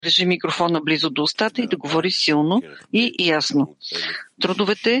държи микрофона близо до устата и да говори силно и ясно.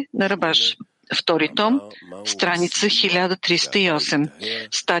 Трудовете на Рабаш. Втори том, страница 1308.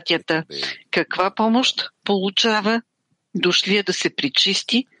 Статията «Каква помощ получава дошлия да се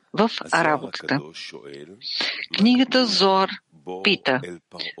причисти в работата?» Книгата Зоар пита.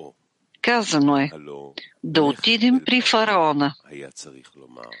 Казано е да отидем при фараона.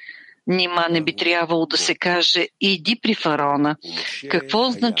 Нима не би трябвало да се каже иди при фараона. Какво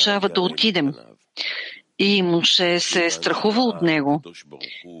означава да отидем? И Моше се е страхувал от него.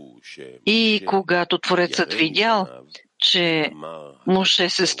 И когато Творецът видял, че Моше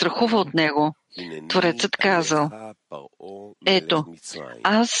се страхува от него, Творецът казал: ето,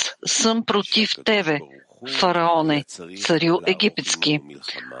 аз съм против тебе, фараоне, царю египетски.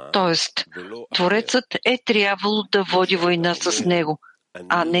 Тоест, Творецът е трябвало да води война с него,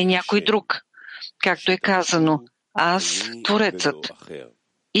 а не някой друг. Както е казано, аз Творецът.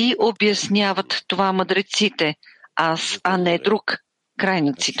 И обясняват това мъдреците, аз, а не друг. Край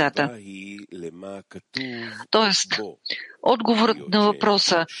на цитата. Тоест, отговорът на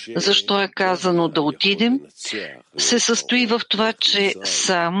въпроса, защо е казано да отидем, се състои в това, че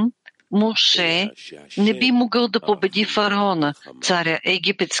сам Моше не би могъл да победи фараона, царя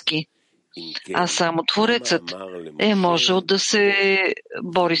египетски, а само Творецът е можел да се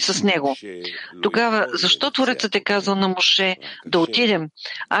бори с него. Тогава, защо Творецът е казал на Моше да отидем,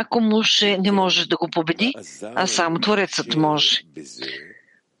 ако Моше не може да го победи, а само Творецът може?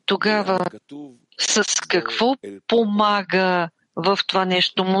 Тогава, с какво помага в това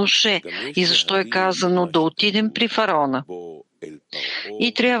нещо Моше и защо е казано да отидем при фараона?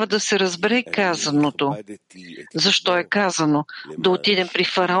 И трябва да се разбере казаното. Защо е казано да отидем при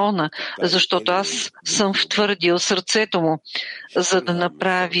фараона? Защото аз съм втвърдил сърцето му, за да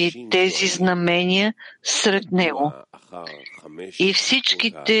направи тези знамения сред него. И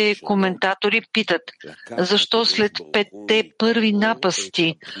всичките коментатори питат, защо след 5 първи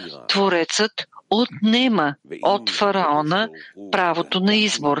напасти Творецът отнема от фараона правото на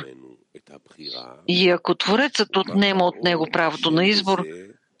избор. И ако Творецът отнема от него правото на избор,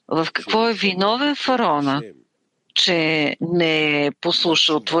 в какво е виновен фараона? Че не е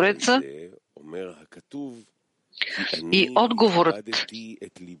послушал Твореца? И отговорът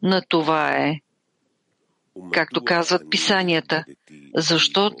на това е, както казват писанията,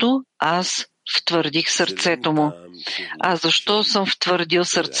 защото аз втвърдих сърцето му. А защо съм втвърдил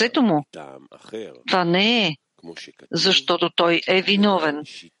сърцето му? Това не е защото той е виновен,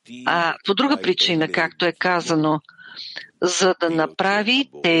 а по друга причина, както е казано, за да направи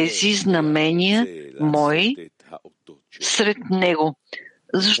тези знамения мои сред него.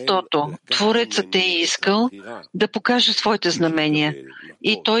 Защото Творецът е искал да покаже своите знамения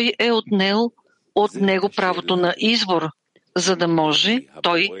и той е отнел от него правото на избор, за да може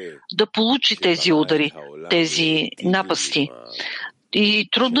той да получи тези удари, тези напасти. И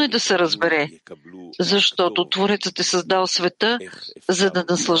трудно е да се разбере, защото Творецът е създал света, за да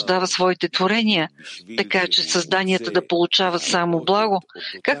наслаждава своите творения, така че създанията да получават само благо.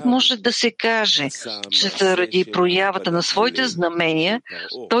 Как може да се каже, че заради проявата на своите знамения,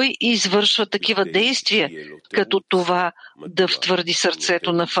 той извършва такива действия, като това да втвърди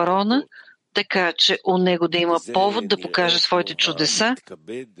сърцето на фараона, така че у него да има повод да покаже своите чудеса?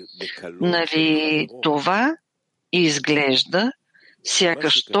 Нали това изглежда,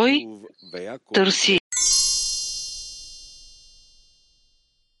 сякаш той търси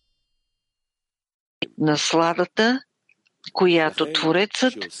насладата, която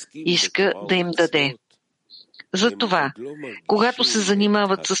Творецът иска да им даде. Затова, когато се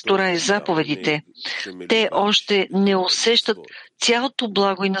занимават с Тора и заповедите, те още не усещат цялото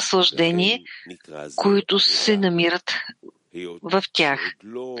благо и наслаждение, които се намират в тях.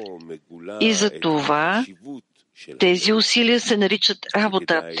 И за това тези усилия се наричат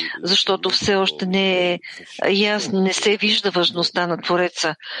работа, защото все още не е ясно, не се вижда важността на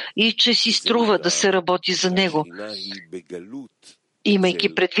Твореца и че си струва да се работи за него,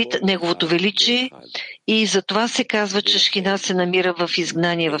 имайки предвид неговото величие, и за това се казва, че Шхина се намира в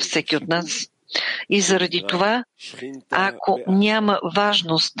изгнание във всеки от нас. И заради това, ако няма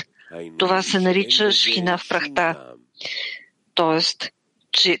важност, това се нарича Шхина в прахта. Тоест,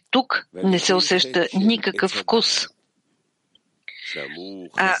 че тук не се усеща никакъв вкус.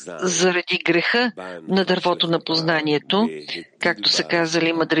 А заради греха на дървото на познанието, както са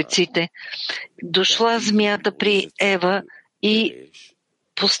казали мъдреците, дошла змията при Ева и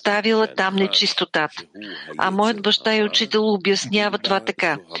поставила там нечистотата. А моят баща и учител обяснява това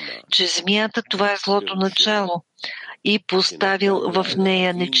така, че змията това е злото начало и поставил в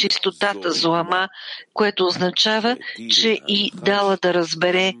нея нечистотата злама, което означава, че и дала да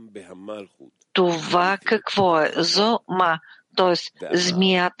разбере това какво е зома, т.е.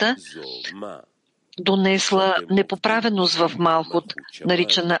 змията донесла непоправеност в Малхут,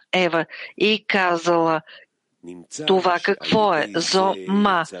 наричана Ева, и казала това какво е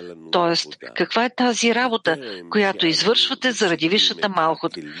зома, т.е. каква е тази работа, която извършвате заради висшата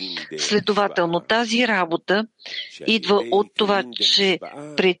Малхут. Следователно, тази работа идва от това, че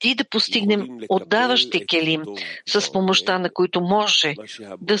преди да постигнем отдаващи келим, с помощта на които може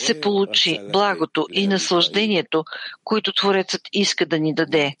да се получи благото и наслаждението, които Творецът иска да ни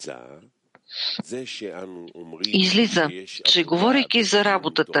даде. Излиза, че говорейки за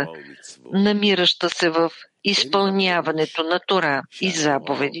работата, намираща се в изпълняването на Тора и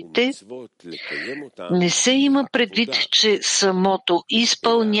заповедите, не се има предвид, че самото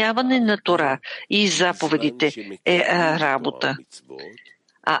изпълняване на Тора и заповедите е работа.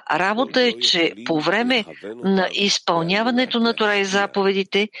 А работа е, че по време на изпълняването на Тора и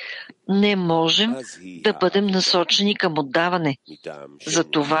заповедите не можем да бъдем насочени към отдаване.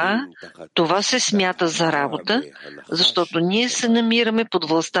 Затова това се смята за работа, защото ние се намираме под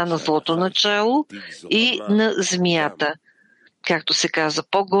властта на злото начало и на змията. Както се каза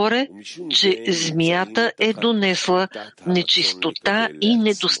по-горе, че змията е донесла нечистота и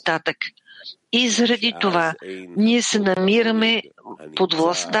недостатък. И заради това ние се намираме под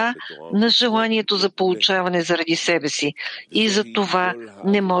властта на желанието за получаване заради себе си. И за това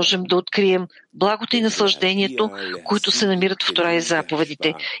не можем да открием благото и наслаждението, които се намират в Тора и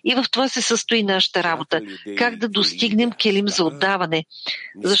заповедите. И в това се състои нашата работа. Как да достигнем келим за отдаване?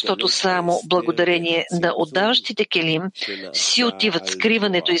 Защото само благодарение на отдаващите келим си отиват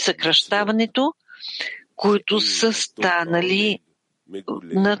скриването и съкращаването, които са станали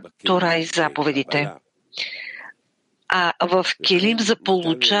на Тора и заповедите. А в келим за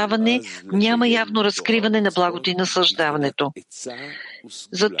получаване няма явно разкриване на благото и наслаждаването.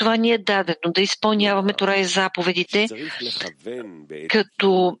 Затова ни е дадено да изпълняваме Тора и заповедите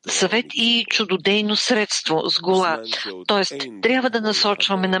като съвет и чудодейно средство с гола. Тоест, трябва да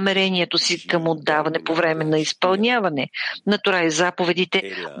насочваме намерението си към отдаване по време на изпълняване на Тора и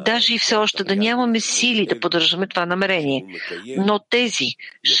заповедите, даже и все още да нямаме сили да поддържаме това намерение. Но тези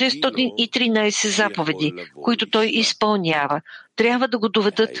 613 заповеди, които той изпълнява, трябва да го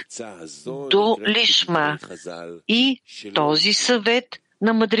доведат до лишма. И този съвет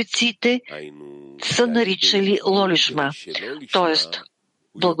на мъдреците са наричали лолишма. Тоест,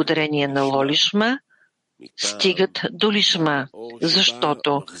 благодарение на лолишма стигат до лишма,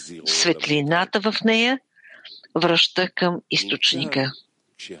 защото светлината в нея връща към източника.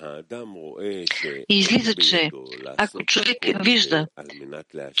 И излиза, че ако човек вижда,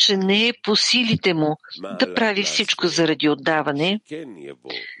 че не е по силите му да прави всичко заради отдаване,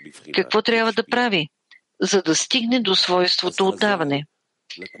 какво трябва да прави, за да стигне до свойството отдаване?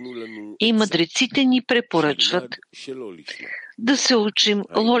 И мъдреците ни препоръчват да се учим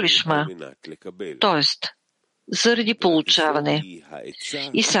лолишма, т.е. заради получаване.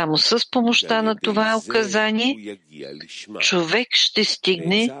 И само с помощта на това указание човек ще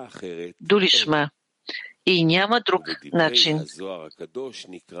стигне до лишма. И няма друг начин.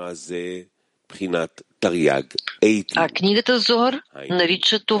 А книгата Зоар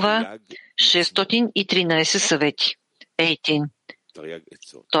нарича това 613 съвети. 18.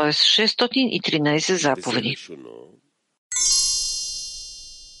 Т.е. 613 заповеди.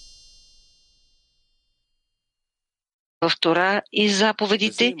 В Тора и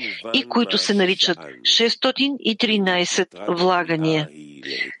заповедите, и които се наричат 613 влагания.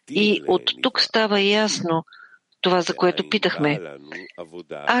 И от тук става ясно това, за което питахме.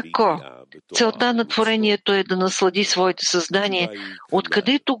 Ако целта на творението е да наслади своите създания,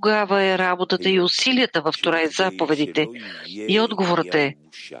 откъде тогава е работата и усилията в Тора и заповедите? И отговорът е,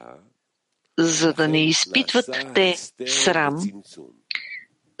 за да не изпитват те срам,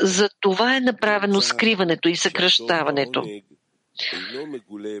 за това е направено скриването и съкращаването.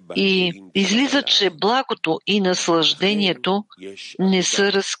 И излиза, че благото и наслаждението не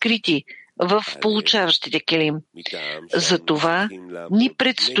са разкрити в получаващите келим. Затова ни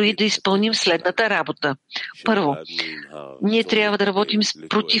предстои да изпълним следната работа. Първо, ние трябва да работим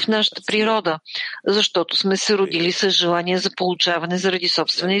против нашата природа, защото сме се родили с желание за получаване заради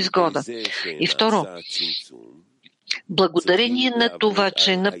собствена изгода. И второ, благодарение на това,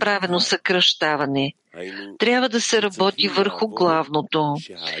 че е направено съкращаване, трябва да се работи върху главното.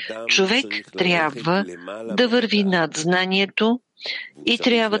 Човек трябва да върви над знанието и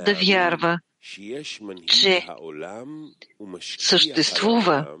трябва да вярва, че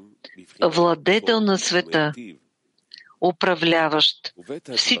съществува владетел на света, управляващ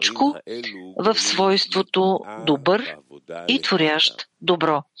всичко в свойството добър и творящ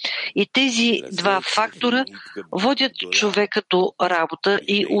добро. И тези два фактора водят човека до работа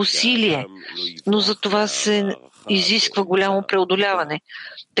и усилие, но за това се изисква голямо преодоляване,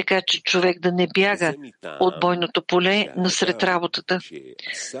 така че човек да не бяга от бойното поле насред работата.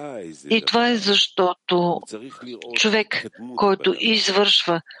 И това е защото човек, който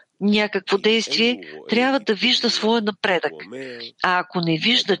извършва някакво действие, трябва да вижда своя напредък. А ако не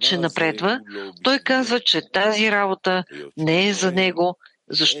вижда, че напредва, той казва, че тази работа не е за него,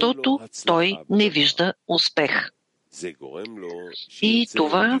 защото той не вижда успех. И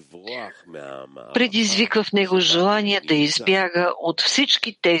това предизвиква в него желание да избяга от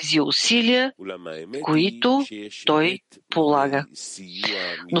всички тези усилия, които той полага.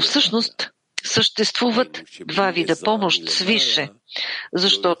 Но всъщност съществуват два вида помощ свише,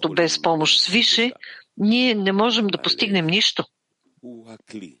 защото без помощ свише ние не можем да постигнем нищо.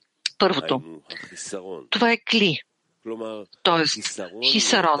 Първото, това е кли, т.е.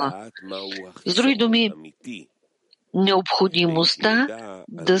 хисарона. С други думи, необходимостта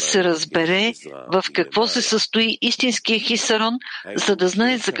да се разбере в какво се състои истинския хисарон, за да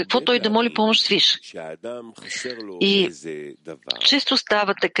знае за какво той да моли помощ свише. И често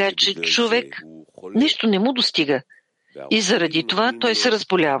става така, че човек нищо не му достига и заради това той се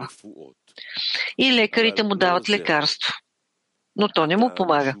разболява. И лекарите му дават лекарство, но то не му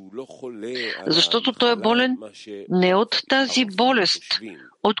помага, защото той е болен не от тази болест,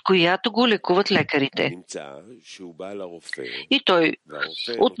 от която го лекуват лекарите. И той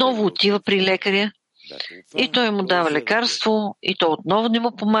отново отива при лекаря, и той му дава лекарство, и то отново не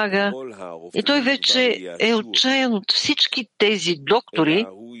му помага, и той вече е отчаян от всички тези доктори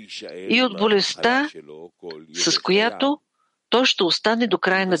и от болестта, с която той ще остане до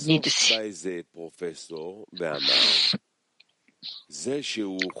края на дните си.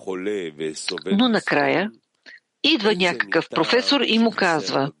 Но накрая идва някакъв професор и му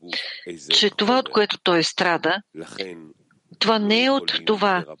казва, че това, от което той страда, това не е от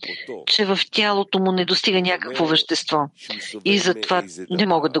това, че в тялото му не достига някакво вещество и затова не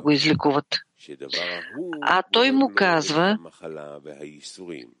могат да го излекуват. А той му казва,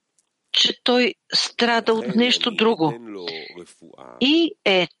 че той страда от нещо друго. И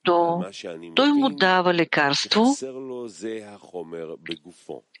ето, той му дава лекарство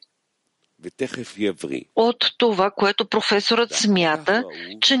от това, което професорът смята,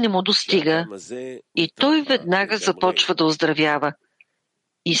 че не му достига. И той веднага започва да оздравява.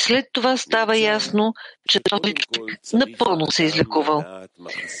 И след това става ясно, че този човек напълно се е излекувал.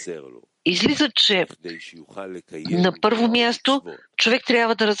 Излиза, че на първо място човек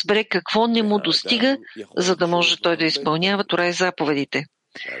трябва да разбере какво не му достига, за да може той да изпълнява Тора и заповедите.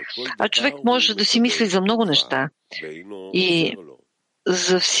 А човек може да си мисли за много неща. И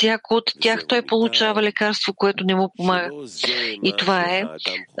за всяко от тях той получава лекарство, което не му помага. И това е,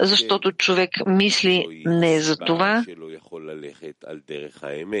 защото човек мисли не за това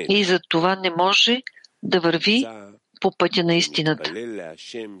и за това не може да върви по пътя на истината.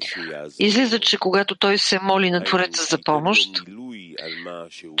 Излиза, че когато той се моли на Твореца за помощ,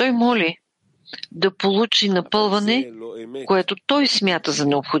 той моли да получи напълване, което той смята за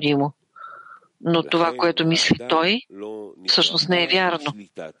необходимо. Но това, което мисли той, всъщност не е вярно.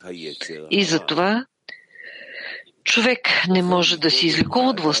 И затова човек не може да се излекува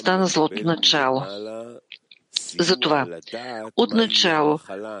от властта на злото начало. Затова отначало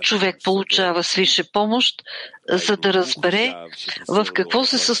човек получава свише помощ, за да разбере в какво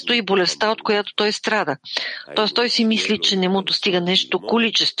се състои болестта, от която той страда. Тоест той си мисли, че не му достига нещо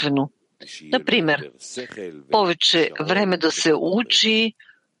количествено. Например, повече време да се учи,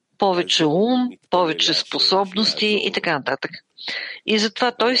 повече ум, повече способности и така нататък. И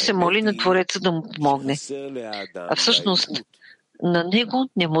затова той се моли на Твореца да му помогне. А всъщност на него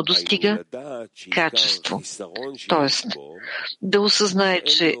не му достига качество. Тоест, да осъзнае,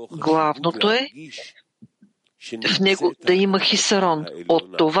 че главното е в него да има хисарон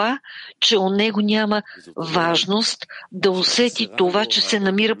от това, че у него няма важност да усети това, че се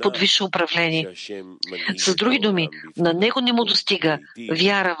намира под висше управление. С други думи, на него не му достига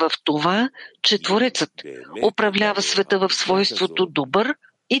вяра в това, че Творецът управлява света в свойството добър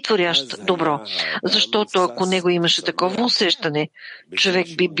и творящ добро. Защото ако него имаше такова усещане, човек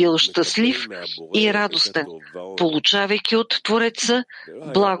би бил щастлив и радостен, получавайки от Твореца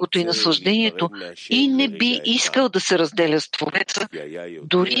благото и наслаждението и не би искал да се разделя с Твореца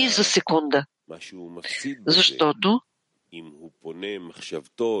дори за секунда. Защото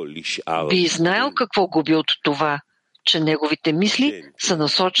би знаел какво губи от това, че неговите мисли са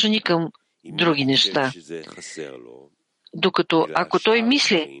насочени към други неща. Докато ако той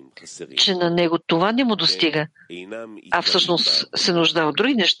мисли, че на него това не му достига, а всъщност се нуждае от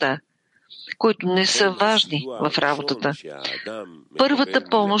други неща, които не са важни в работата. Първата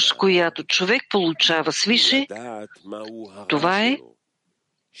помощ, която човек получава свише, това е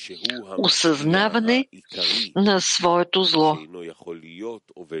осъзнаване на своето зло.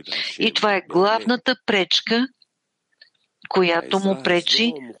 И това е главната пречка, която му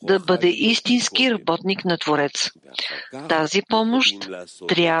пречи да бъде истински работник на Творец. Тази помощ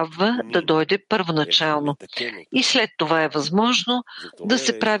трябва да дойде първоначално. И след това е възможно да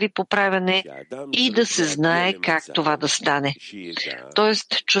се прави поправяне и да се знае как това да стане.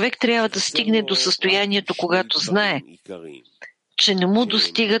 Тоест, човек трябва да стигне до състоянието, когато знае, че не му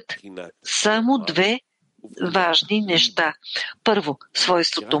достигат само две важни неща. Първо,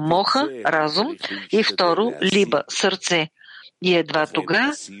 свойството моха, разум, и второ, либа, сърце. И едва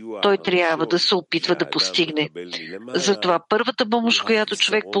тогава той трябва да се опитва да постигне. Затова първата помощ, която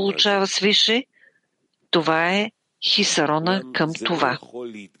човек получава свише, това е хисарона към това.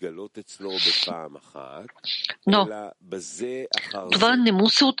 Но това не му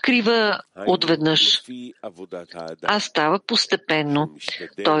се открива отведнъж, а става постепенно,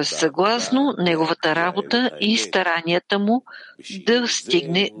 т.е. съгласно неговата работа и старанията му да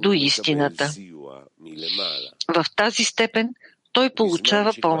стигне до истината. В тази степен той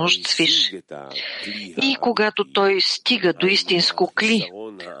получава помощ свиш. И когато той стига до истинско кли,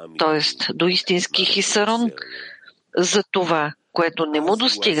 т.е. до истински хисарон, за това, което не му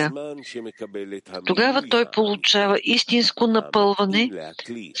достига, тогава той получава истинско напълване,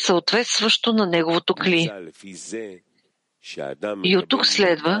 съответстващо на неговото кли. И от тук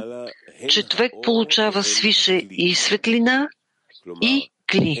следва, че човек получава свише и светлина, и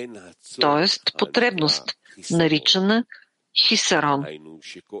кли, т.е. потребност, наричана хисарон.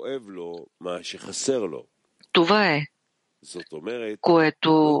 Това е,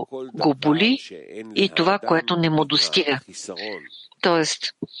 което го боли, и това, което не му достига. Тоест,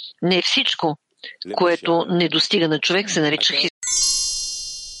 не всичко, което не достига на човек, се нарича хисарон.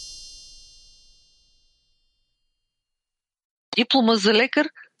 Диплома за лекар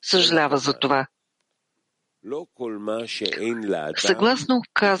съжалява за това. Съгласно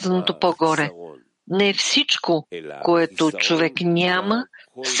казаното по-горе, не всичко, което човек няма,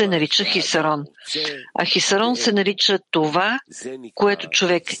 се нарича хисарон. А хисарон се нарича това, което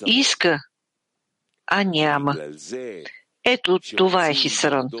човек иска, а няма. Ето това е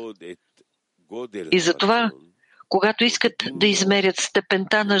хисарон. И затова, когато искат да измерят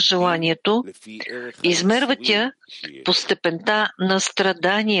степента на желанието, измерват я по степента на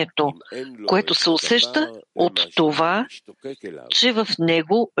страданието, което се усеща от това, че в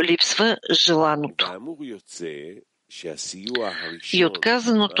него липсва желаното. И от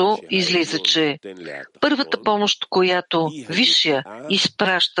казаното излиза, че първата помощ, която Висшия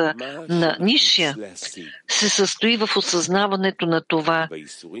изпраща на Нисшия, се състои в осъзнаването на това,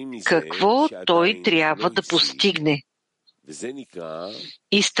 какво той трябва да постигне.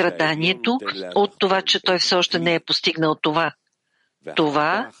 И страданието от това, че той все още не е постигнал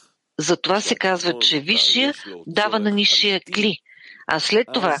това. Затова се казва, че Висшия дава на Нисшия кли. А след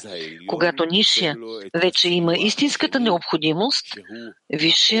това, когато Нисшия вече има истинската необходимост,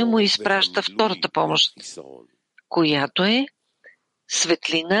 Висшия му изпраща втората помощ, която е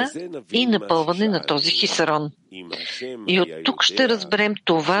светлина и напълване на този хисарон. И от тук ще разберем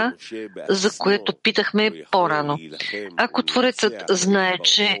това, за което питахме по-рано. Ако Творецът знае,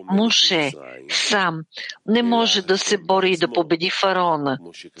 че Моше сам не може да се бори и да победи фараона,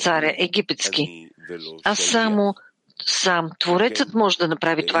 царя египетски, а само сам Творецът може да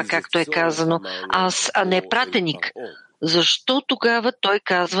направи това, както е казано, а не пратеник. Защо тогава той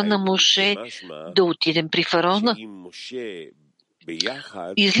казва на Моше да отидем при фараона?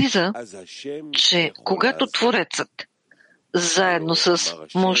 Излиза, че когато Творецът заедно с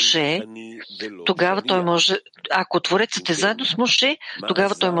Моше, тогава той може, ако Творецът е заедно с Моше,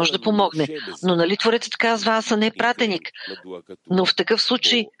 тогава той може да помогне. Но нали Творецът казва, аз съм не пратеник. Но в такъв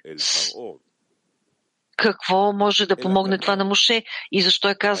случай какво може да помогне това на Моше и защо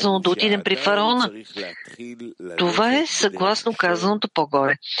е казано да отидем при фараона? Това е съгласно казаното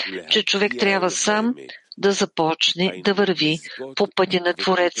по-горе, че човек трябва сам да започне да върви по пътя на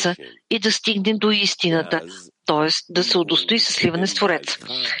Твореца и да стигне до истината, т.е. да се удостои със сливане с Твореца.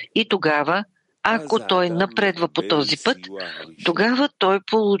 И тогава, ако той напредва по този път, тогава той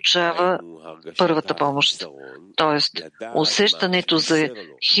получава първата помощ, т.е. усещането за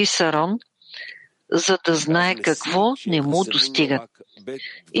хисарон, за да знае какво не му достига.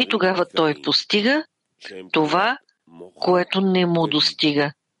 И тогава той постига това, което не му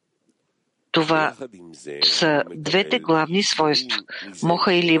достига. Това са двете главни свойства –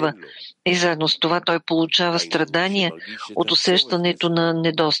 моха и лива. И заедно с това той получава страдания от усещането на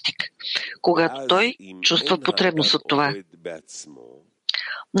недостиг, когато той чувства потребност от това.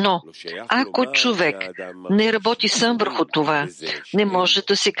 Но, ако човек не работи сам върху това, не може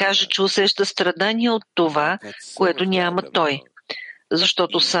да се каже, че усеща страдания от това, което няма той.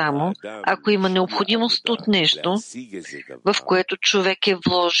 Защото само, ако има необходимост от нещо, в което човек е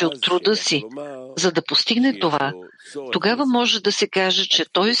вложил труда си, за да постигне това, тогава може да се каже, че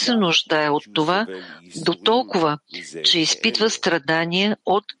той се нуждае от това до толкова, че изпитва страдания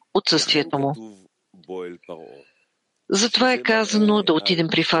от отсъствието му. Затова е казано да отидем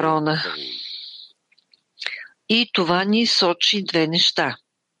при фараона. И това ни сочи две неща.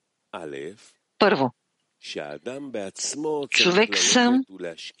 Първо, човек сам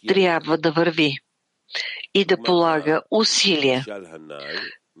трябва да върви и да полага усилия,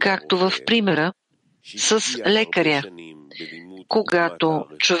 както в примера с лекаря. Когато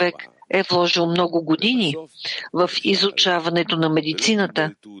човек е вложил много години в изучаването на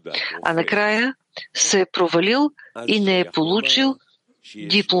медицината, а накрая се е провалил и не е получил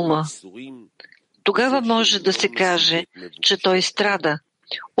диплома, тогава може да се каже, че той страда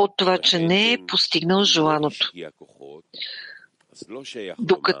от това, че не е постигнал желаното.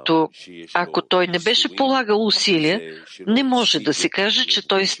 Докато, ако той не беше полагал усилия, не може да се каже, че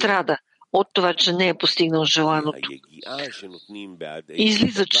той страда от това, че не е постигнал желаното.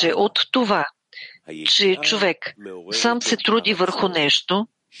 Излиза, че от това, че човек сам се труди върху нещо,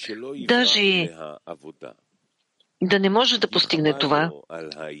 даже и да не може да постигне това,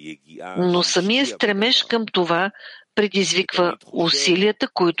 но самия стремеж към това предизвиква усилията,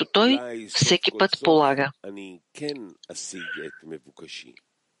 които той всеки път полага.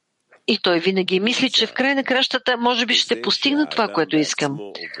 И той винаги мисли, че в край на кращата може би ще постигна това, което искам.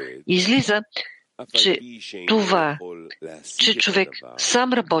 Излиза, че това, че човек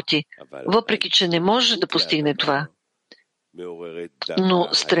сам работи, въпреки че не може да постигне това, но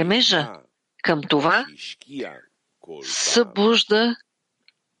стремежа към това събужда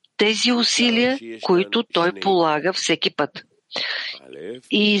тези усилия, които той полага всеки път.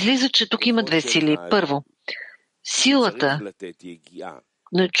 И излиза, че тук има две сили. Първо, силата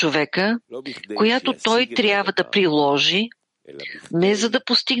на човека, която той трябва да приложи, не за да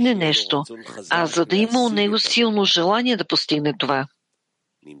постигне нещо, а за да има у него силно желание да постигне това.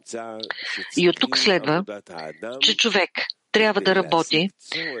 И от тук следва, че човек трябва да работи,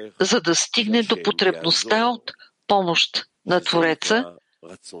 за да стигне до потребността от помощ на Твореца,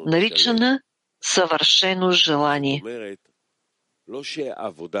 наричана съвършено желание.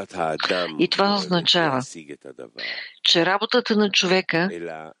 И това означава, че работата на човека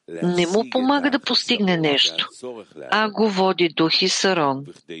не му помага да постигне нещо, а го води до хисарон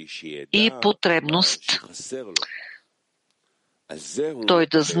и потребност. Той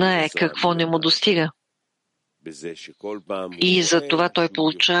да знае какво не му достига. И за това той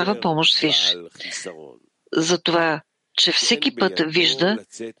получава помощ свиш. За това, че всеки път вижда,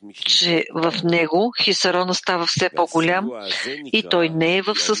 че в него хисарона става все по-голям и той не е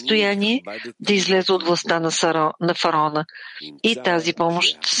в състояние да излезе от властта на фараона. И тази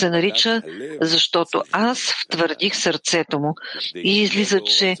помощ се нарича, защото аз втвърдих сърцето му. И излиза,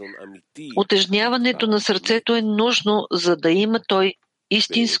 че утежняването на сърцето е нужно, за да има той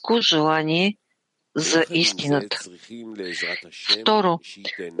истинско желание за истината. Второ,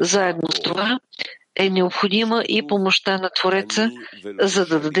 заедно с това е необходима и помощта на Твореца, за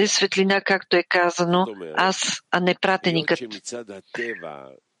да даде светлина, както е казано, аз, а не пратеникът.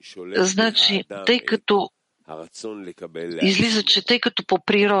 Значи, излиза, че тъй като по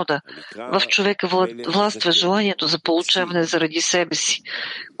природа в човека властва желанието за получаване заради себе си,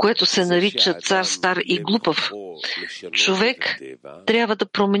 което се нарича цар стар и глупав, човек трябва да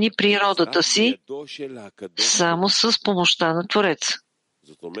промени природата си само с помощта на Твореца.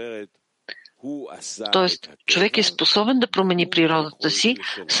 Тоест, човек е способен да промени природата си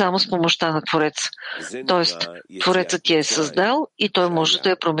само с помощта на Твореца. Тоест, Творецът я е създал и той може да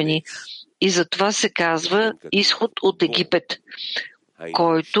я промени. И затова се казва изход от Египет,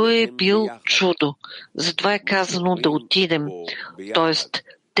 който е бил чудо. Затова е казано да отидем. Тоест,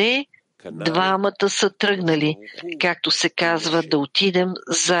 те двамата са тръгнали, както се казва да отидем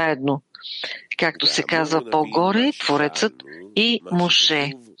заедно. Както се казва по-горе, Творецът и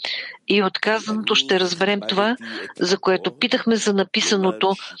Моше. И от казаното ще разберем това, за което питахме за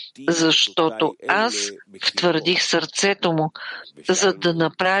написаното, защото аз втвърдих сърцето му, за да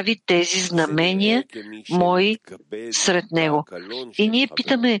направи тези знамения мои сред него. И ние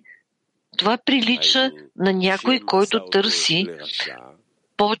питаме, това прилича на някой, който търси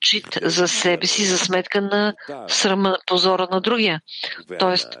почит за себе си за сметка на срама, позора на другия.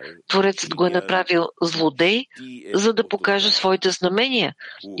 Тоест, Творецът го е направил злодей, за да покаже своите знамения.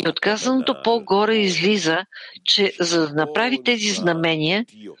 И отказаното по-горе излиза, че за да направи тези знамения,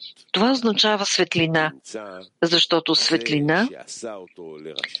 това означава светлина, защото светлина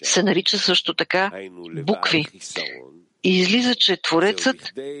се нарича също така букви. И излиза, че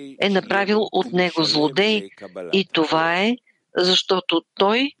Творецът е направил от него злодей и това е, защото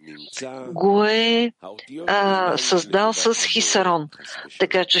той го е създал с хисарон,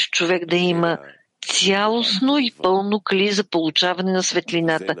 така че в човек да има цялостно и пълно кли за получаване на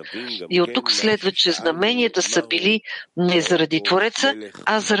светлината. И от тук следва, че знаменията са били не заради Твореца,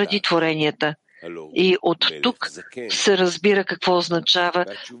 а заради творенията. И от тук се разбира какво означава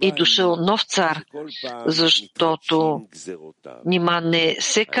и дошъл нов цар, защото нима не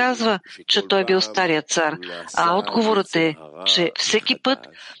се казва, че той бил стария цар, а отговорът е, че всеки път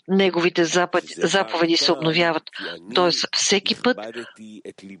неговите заповеди се обновяват, т.е. всеки път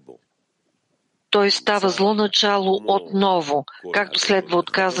той става зло начало отново, както следва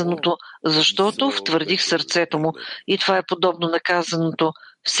от казаното, защото втвърдих сърцето му. И това е подобно на казаното,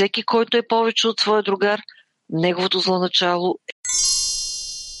 всеки, който е повече от своя другар, неговото зло начало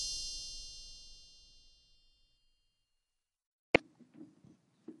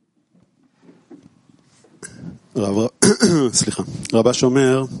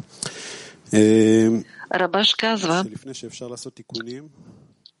Рабаш казва,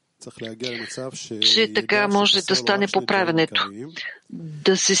 че така може да стане поправенето,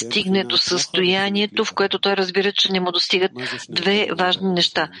 да се стигне до състоянието, в което той разбира, че не му достигат две важни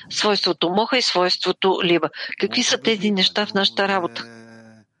неща – свойството моха и свойството либа. Какви са тези неща в нашата работа?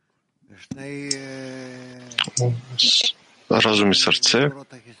 Разум и сърце.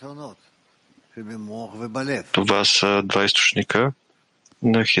 Това са два източника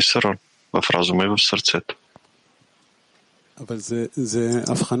на хисарон в разума и в сърцето.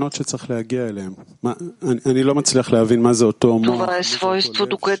 Това е свойство,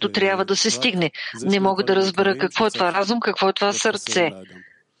 до което трябва да се стигне. Не мога да разбера какво е това разум, какво е това сърце.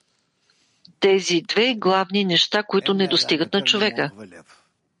 Тези две главни неща, които не достигат на човека.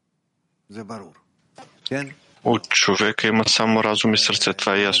 От човека има само разум и сърце.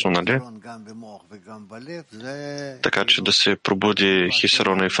 Това е ясно, нали? Така че да се пробуди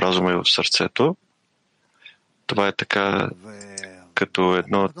хисарона и в разума и в сърцето. Това е така като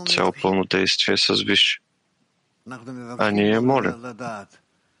едно цяло пълно действие с висше. А ние молим.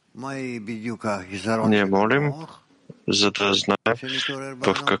 Ние молим, за да знаем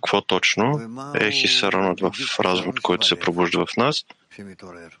в какво точно е хисаронът в разумът, който се пробужда в нас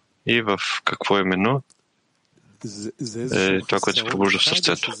и в какво именно е това, което се пробужда в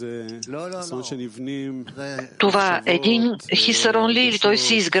сърцето. Това е един хисарон ли или той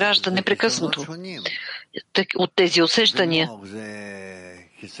се изгражда непрекъснато от тези усещания?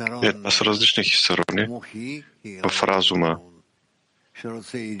 Това са различни хисарони. В разума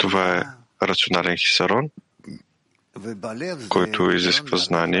това е рационален хисарон, който изисква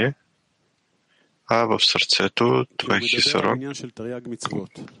знание, а в сърцето това е хисарон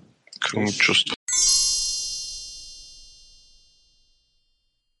към чувство.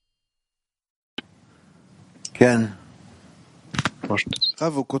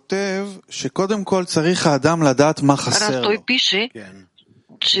 Той пише,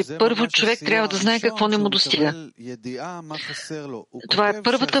 че първо човек трябва да знае какво не му достига. Това е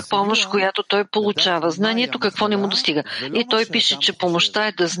първата помощ, която той получава. Знанието какво не му достига. И той пише, че помощта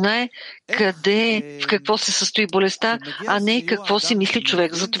е да знае къде, в какво се състои болестта, а не какво си мисли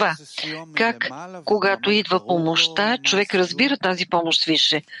човек за това. Как, когато идва помощта, човек разбира тази помощ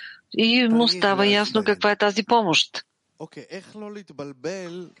свише и му става ясно каква е тази помощ.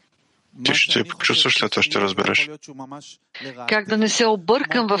 Ти ще се почувстваш, след това ще разбереш. Как да не се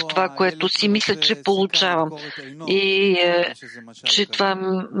объркам в това, което си мисля, че получавам и че това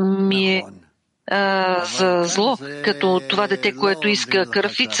ми е за зло, като това дете, което иска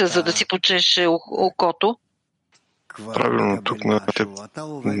кърфица, за да си почеше окото. Правилно, тук на теб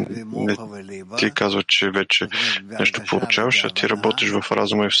не ти казва, че вече нещо получаваш, а ти работиш в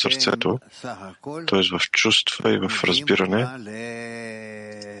разума и в сърцето, т.е. в чувства и в разбиране.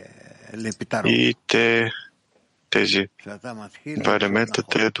 И тези два елемента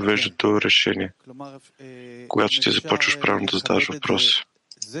те довеждат до решение. Когато ти започваш правилно да задаваш въпрос.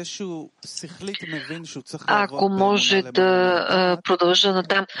 Ако може да продължа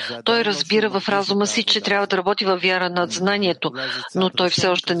натам, той разбира в разума си, че трябва да работи във вяра над знанието, но той все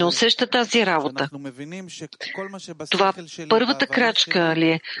още не усеща тази работа. Това първата крачка ли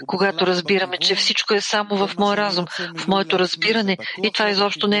е, когато разбираме, че всичко е само в моя разум, в моето разбиране, и това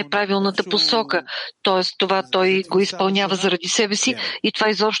изобщо не е правилната посока, т.е. това той го изпълнява заради себе си и това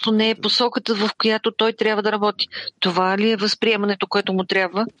изобщо не е посоката, в която той трябва да работи. Това ли е възприемането, което му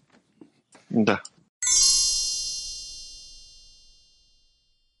трябва? Да.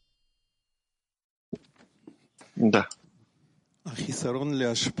 Да.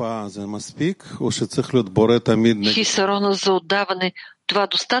 Хисарона за отдаване, това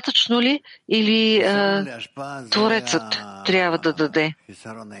достатъчно ли или Творецът трябва да даде?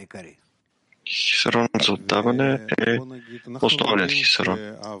 Хисарон за отдаване е основният хисарон.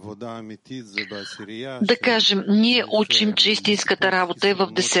 Да кажем, ние учим, че истинската работа е в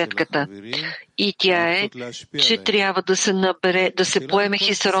десетката. И тя е, че трябва да се набере, да се поеме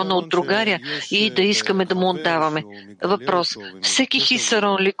хисарона от другаря и да искаме да му отдаваме. Въпрос. Всеки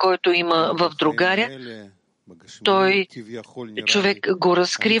хисарон ли, който има в другаря, той човек го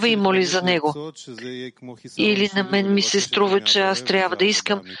разкрива и моли за него. Или на мен ми се струва, че аз трябва да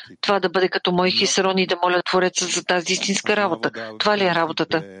искам това да бъде като мой хисарон и да моля Твореца за тази истинска работа. Това ли е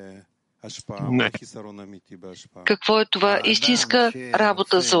работата? Не. Какво е това истинска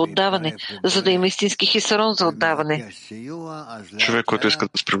работа за отдаване, за да има истински хисарон за отдаване? Човек, който иска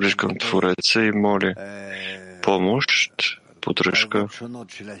да се приближи към Твореца и моли помощ, поддръжка,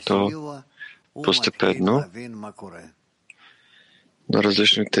 то постепенно на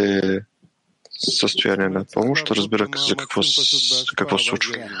различните състояния на помощ, разбира за какво се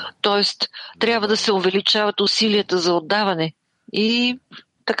случва. Тоест, трябва да се увеличават усилията за отдаване и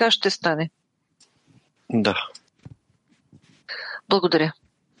така ще стане. Да. Благодаря.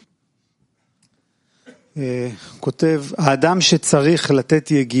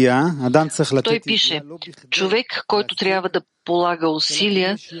 Той пише, човек, който трябва да полага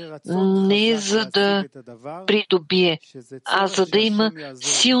усилия, не е за да придобие, а за да има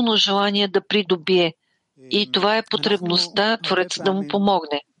силно желание да придобие. И това е потребността Творец да му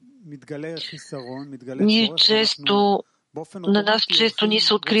помогне. На нас често ни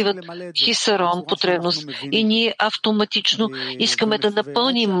се откриват хисарон, потребност, и ние автоматично искаме да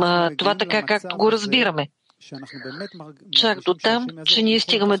напълним това така, както го разбираме. Чак до там, че ние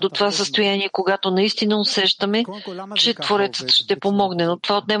стигаме до това състояние, когато наистина усещаме, че Творецът ще помогне, но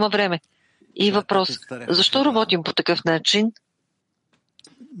това отнема време. И въпрос, защо работим по такъв начин?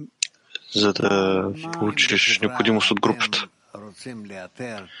 За да получиш необходимост от групата.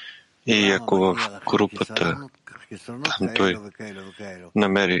 И ако в групата там той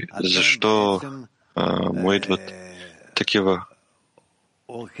намери защо му идват такива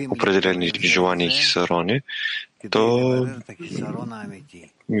определени желания и хисарони, то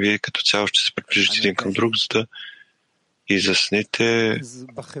вие като цяло ще се приближите един към друг, за да изясните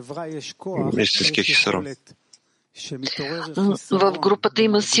истинския хисарон. В групата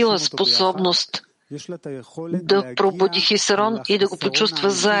има сила, способност да пробуди хисарон и да го почувства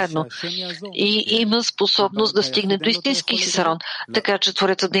заедно. И има способност да стигне до истински хисарон, така че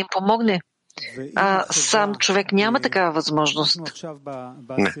Творецът да им помогне. А сам човек няма такава възможност.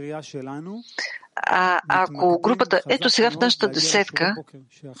 Не. А ако групата, ето сега в нашата десетка,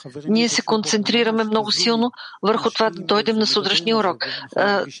 ние се концентрираме много силно върху това да дойдем на сутрешния урок.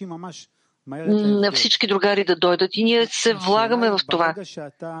 На всички другари да дойдат и ние се влагаме в това.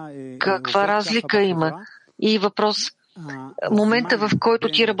 Каква разлика има? И въпрос, момента, в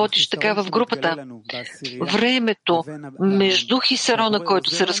който ти работиш така в групата, времето между хисарона, който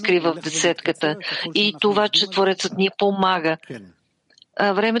се разкрива в десетката, и това, че Творецът ни помага,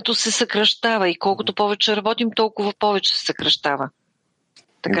 времето се съкращава и колкото повече работим, толкова повече се съкращава.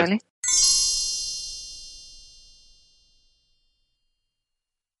 Така ли?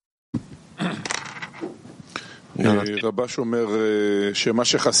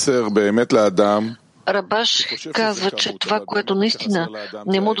 Рабаш казва, че това, което наистина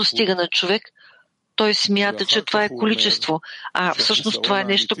не му достига на човек, той смята, че това е количество, а всъщност това е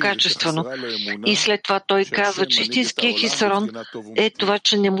нещо качествено. И след това той казва, че истинският хисарон е това,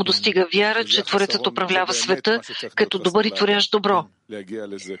 че не му достига вяра, че Творецът управлява света като добър и творящ добро.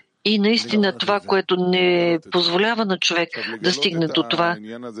 И наистина това, което не позволява на човек да стигне до това,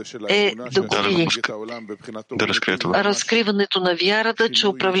 е да го види. Разкриването на вярата, че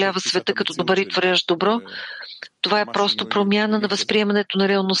управлява света като добър и творящ добро, това е просто промяна на възприемането на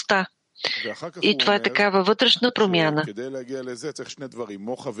реалността. И това е такава вътрешна промяна.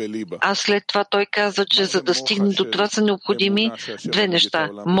 А след това той казва, че за да стигне до това са необходими две неща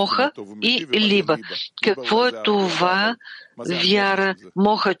 – моха и либа. Какво е това вяра,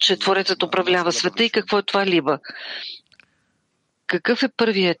 моха, че Творецът управлява света, и какво е това либа? Какъв е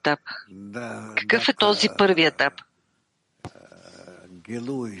първият етап? Какъв е този първи етап?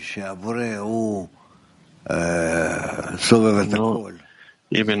 Но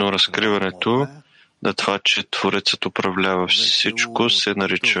именно разкриването на това, че Творецът управлява всичко, се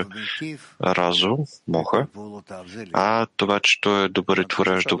нарича разум, моха, а това, че той е добър и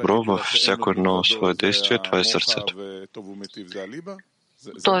творящ добро във всяко едно свое действие, това е сърцето.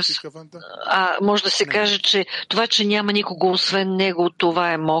 Тоест, може да се каже, че това, че няма никого освен него,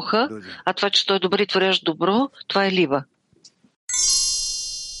 това е моха, а това, че той е добър и творящ добро, това е либа.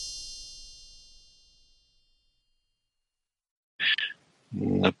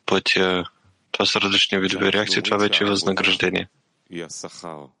 На пътя, това са различни видове реакции, това вече е възнаграждение.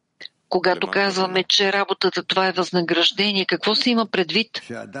 Когато казваме, че работата това е възнаграждение, какво се има предвид?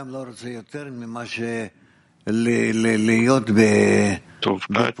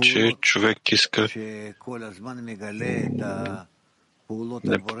 Това, че човек иска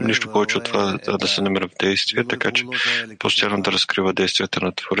нищо повече от това да се намира в действие, така че постоянно да разкрива действията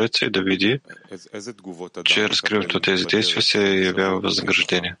на Твореца и да види, че разкриването на тези действия се явява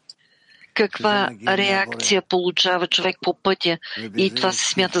възнаграждение. Каква реакция получава човек по пътя и това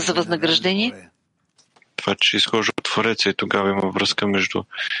се смята за възнаграждение? Това, че изхожда от Твореца и тогава има връзка между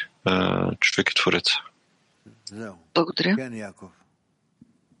човек и Твореца. Благодаря.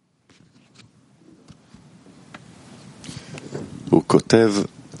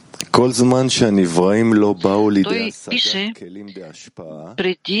 Той пише,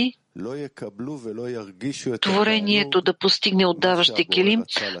 преди творението да постигне отдаващия келим,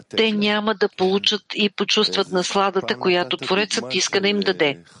 те няма да получат и почувстват насладата, която Творецът иска да им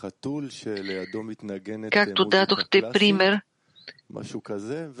даде. Както дадохте пример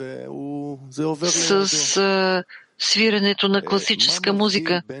с свирането на класическа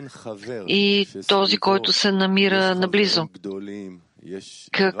музика и този, който се намира наблизо.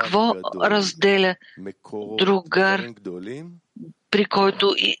 Какво разделя другар, при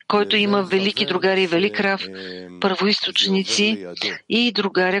който има велики другари и велик рав, първоизточници, и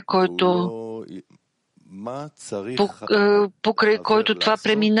другаря, който покрай който това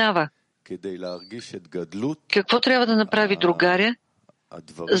преминава? Какво трябва да направи другаря,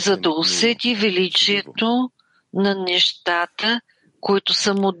 за да усети величието на нещата, които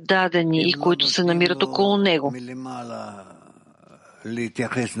са му дадени и които се намират около него?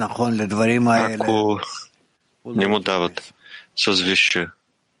 Ако не му дават с висше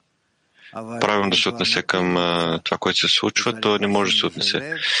правилно да се отнесе към това, което се случва, то не може да се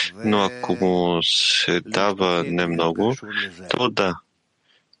отнесе. Но ако му се дава немного, то да,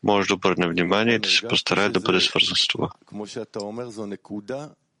 може да обърне внимание и да се постарае да бъде свързан с това.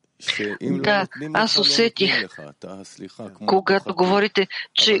 Да, аз усетих, когато говорите,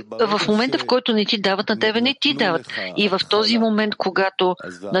 че в момента, в който не ти дават, на тебе не ти дават. И в този момент, когато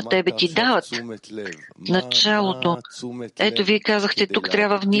на тебе ти дават, началото, ето вие казахте, тук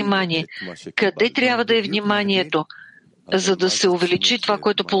трябва внимание. Къде трябва да е вниманието, за да се увеличи това,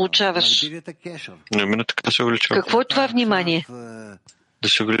 което получаваш? Именно така се увеличава. Какво е това внимание? Да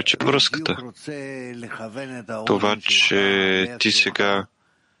се увеличи връзката. Това, че ти сега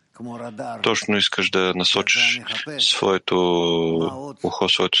точно искаш да насочиш своето ухо,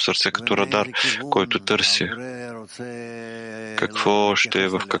 своето сърце като радар, който търси. Какво ще е,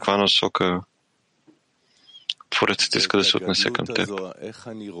 в каква насока Творецът иска да се отнесе към теб.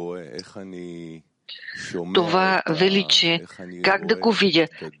 Това величие, как да го видя,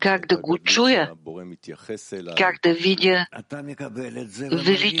 как да го чуя, как да видя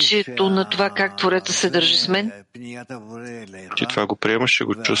величието на това, как Творецът се държи с мен. Ти това го приемаш и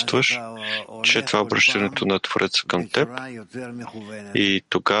го чувстваш, че това е обръщането на Твореца към теб, и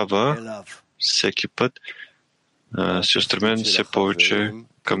тогава всеки път си устремен все повече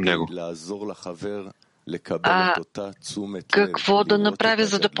към него. Какво да направя,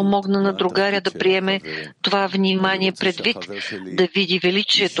 за да помогна на другаря да приеме това внимание предвид, да види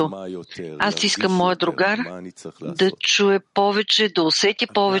величието? Аз искам моят другар да чуе повече, да усети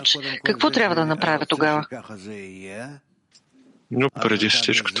повече. Какво трябва да направя тогава? Но преди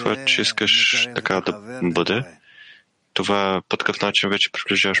всичко това, че искаш така да бъде, това по такъв начин вече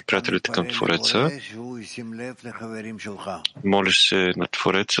приближаваш приятелите към Твореца. Молиш се на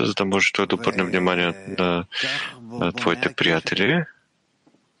Твореца, за да може той да обърне внимание на твоите приятели.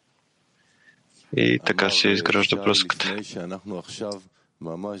 И така се изгражда връзката.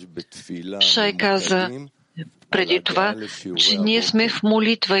 Шай каза преди това, че ние сме в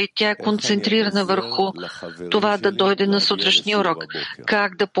молитва и тя е концентрирана върху това да дойде на сутрешния урок.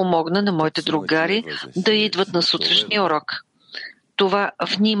 Как да помогна на моите другари да идват на сутрешния урок? Това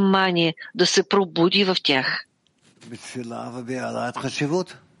внимание да се пробуди в тях.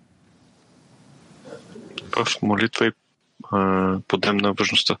 В молитва и подем на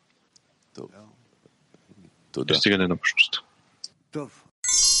важността. Стигане на важността.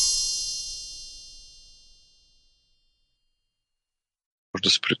 Може да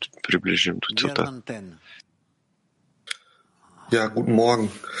се приближим до целта. Ja, guten Morgen.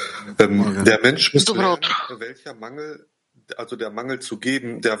 Der Mensch muss lernen, welcher Mangel, also der Mangel zu geben,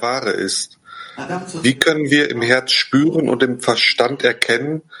 der wahre ist. Wie können wir im Herz spüren und im Verstand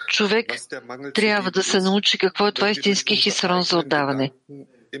erkennen, Човек трябва да се научи какво е това истински хисарон за отдаване.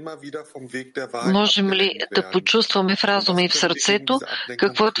 Можем ли да почувстваме в разума и в сърцето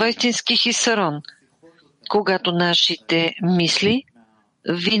какво е това истински хисарон, когато нашите мисли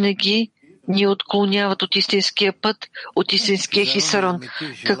винаги ни отклоняват от истинския път, от истинския хисарон?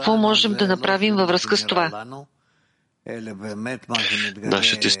 Какво можем да направим във връзка с това?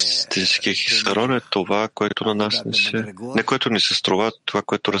 Нашият истински хисарон е това, което на нас не което ни се струва, това,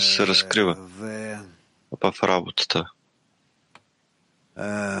 което се разкрива в работата.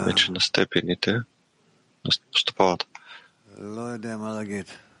 Вече на степените, на постъпалата.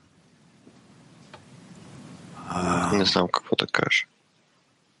 Не знам какво да кажа.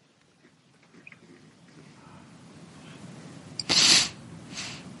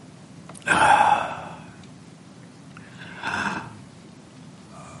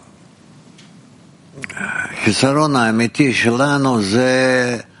 החיסרון האמיתי שלנו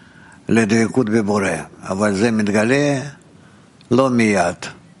זה לדבקות בבורא, אבל זה מתגלה לא מיד,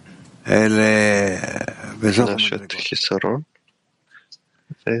 אלא בסוף המדרגות.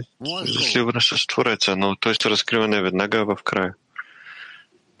 Сливане с Твореца, но той се разкрива не веднага, а в края.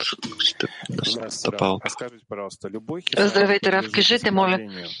 Здравейте, Рав. Кажете, моля,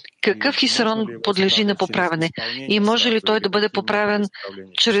 какъв хисарон подлежи на поправяне? И може ли той да бъде поправен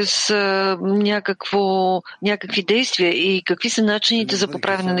чрез някакви действия? И какви са начините за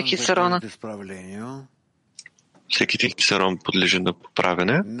поправяне на хисарона? Всеки хисарон подлежи на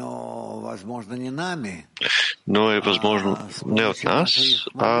поправяне, но е възможно не от нас,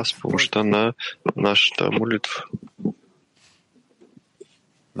 а с помощта на нашата молитва.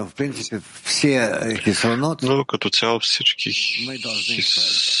 Но като цяло всички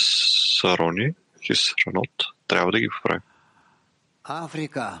хисаронот, трябва да ги поправим.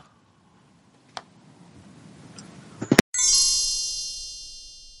 Африка.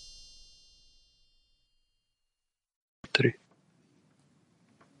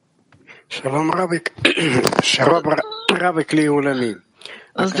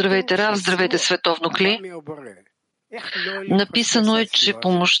 Здравейте, Рав, здравейте, световно кли. Написано е, че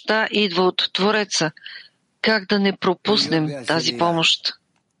помощта идва от Твореца. Как да не пропуснем тази помощ?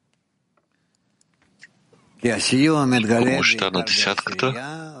 Помощта на десятката,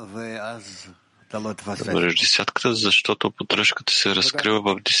 да бъдеш десятката, защото поддръжката се разкрива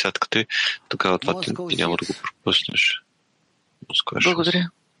в десятката и тогава това ти няма да го пропуснеш. Благодаря.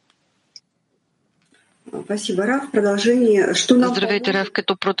 Здравейте, Рав,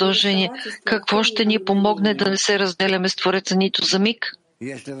 като продължение. Какво ще ни помогне да не се разделяме с Твореца нито за миг?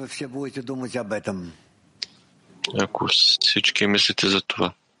 Ако всички мислите за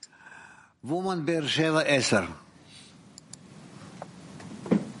това.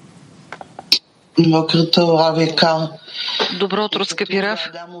 Добро утро, скъпи Рав.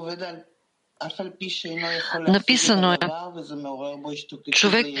 Написано е,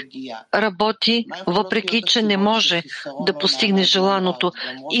 човек работи, въпреки че не може да постигне желаното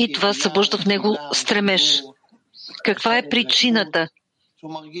и това събужда в него стремеж. Каква е причината,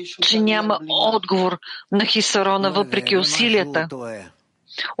 че няма отговор на хисарона въпреки усилията?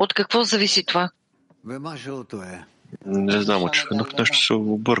 От какво зависи това? Не знам, очевидно в нещо се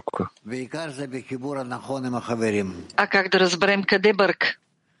обърква. А как да разберем къде бърка?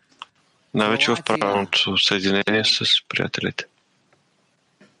 Най-вече в правилното съединение с приятелите.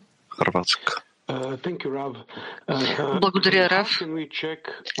 Хърватска. Благодаря, Рав.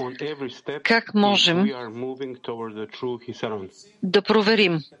 Как можем да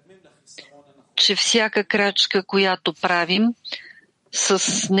проверим, че всяка крачка, която правим,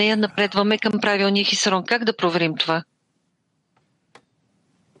 с нея напредваме към правилния хисарон? Как да проверим това?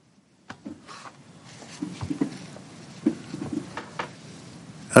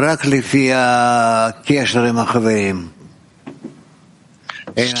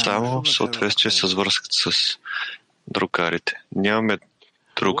 Само в съответствие с връзката с другарите. Нямаме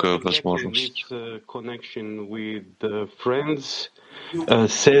друга възможност.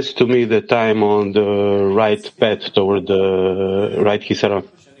 Says to me that I'm on the right path toward the right Hisaron.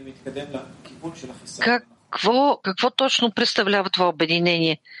 Какво точно представлява това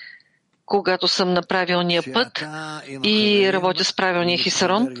обединение? Когато съм на правилния път и работя с правилния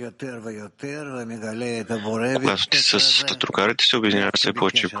хисарон? Когато ти с другарите се обединяваш все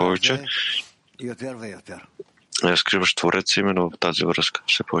повече и повече, разкриваш Твореца именно в тази връзка,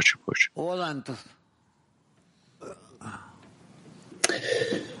 все повече и повече.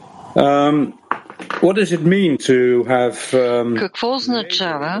 What does it mean to have Какво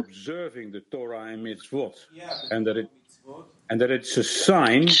означава,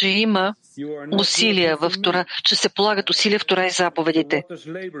 че има усилия в Тора, че се полагат усилия в Тора и заповедите?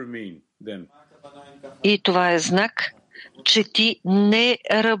 И това е знак, че ти не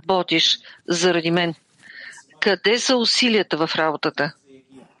работиш заради мен. Къде са усилията в работата?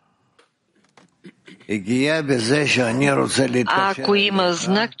 Ако има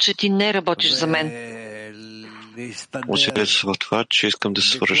знак, че ти не работиш за мен. Усилията са в това, че искам да се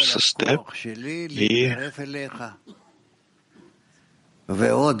свържа с теб и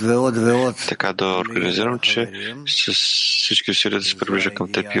така да организирам, че с всички усилия да се приближа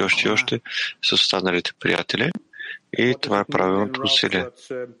към теб и още с останалите приятели. И това е правилното усилие.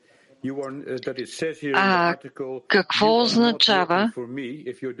 А какво означава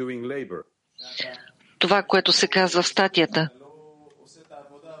това, което се казва в статията?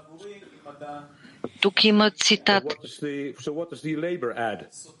 Тук има цитат.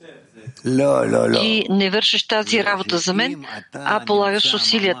 Ти не вършиш тази работа за мен, а полагаш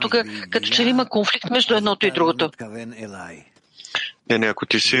усилия. Тук като че ли има конфликт между едното и другото. Не, ако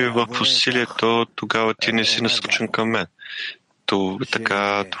ти си в усилието, тогава ти не си насочен към мен.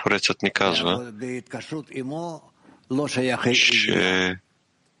 Така Творецът ни казва, че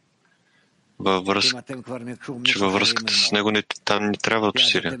във връзката с него там не трябва да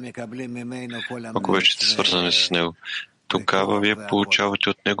усилия. Ако вече сте свързани с него, тогава вие получавате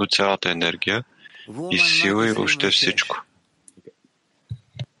от него цялата енергия и сила и въобще всичко.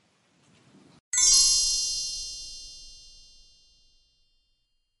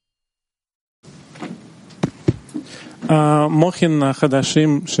 מוחין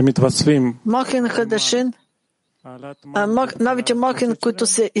חדשים שמתווספים. מוחין חדשים, новите мохин, които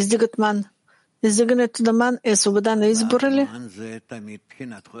се издигат ман. Издигането на ман е свобода на избора ли?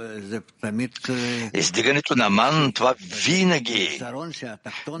 Издигането на ман, това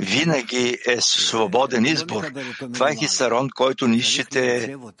винаги е свободен избор. Това е хисарон, който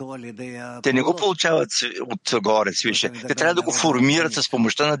нищите, те не го получават отгоре свише. Те трябва да го формират с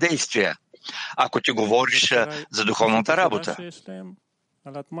помощта на действия. Ако ти говориш за духовната работа.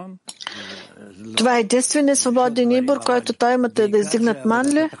 Това е единственият свободен избор, който той имате да издигнат ман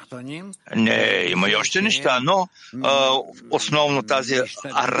ли? Не, има и още неща, но основно тази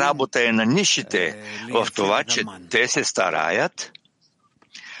работа е на нишите в това, че те се стараят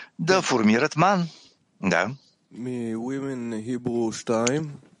да формират ман. Да.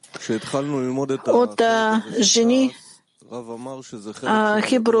 От жени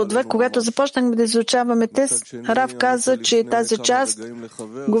Хибро 2, когато започнахме да изучаваме тест, Рав каза, че тази част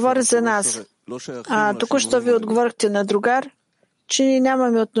говори за нас. Току-що ви отговорихте на другар, че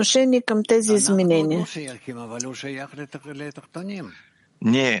нямаме отношение към тези изменения.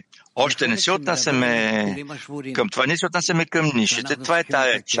 Ние още не се отнасяме към това, не се отнасяме към нишите. Това е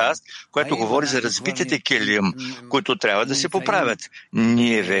тая част, която говори за разбитите келим, които трябва да се поправят.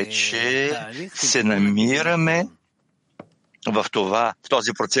 Ние вече се намираме в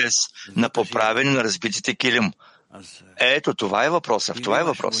този процес на поправяне на разбитите килим. Ето, това е въпроса. Това е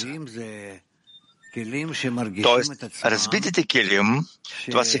въпроса. Тоест, разбитите килим,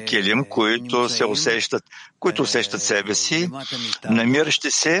 това са килим, които усещат себе си,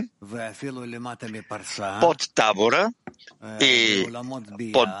 намиращи се под табора и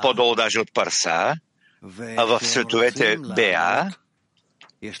по-долу даже от парса, а в световете Беа,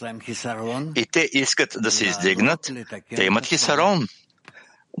 и те искат да се издигнат, те имат хисарон,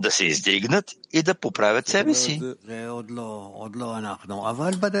 да се издигнат и да поправят себе си.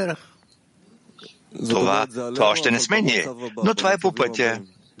 Това още не сме ние, но това е по пътя.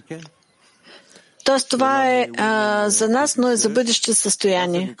 Тоест това е за нас, но е за бъдеще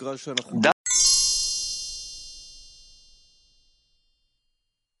състояние. Да.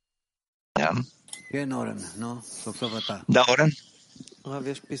 Да, Орен.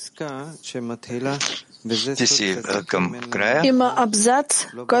 Ти си към края. Има абзац,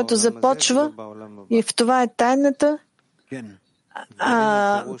 който започва и в това е тайната.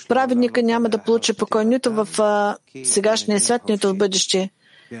 Праведника няма да получи покой нито в сегашния свят, нито в бъдеще.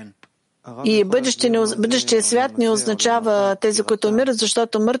 И бъдещия свят не означава тези, които умират,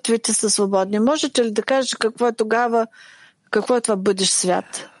 защото мъртвите са свободни. Можете ли да кажете какво е това бъдещ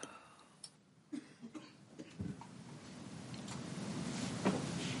свят?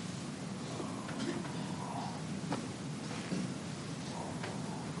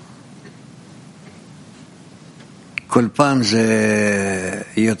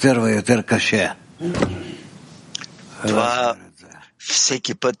 Това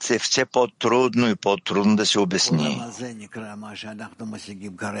всеки път е все по-трудно и по-трудно да се обясни.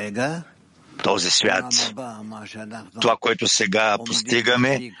 Този свят, това, което сега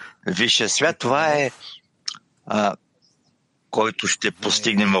постигаме, висшия свят, това е който ще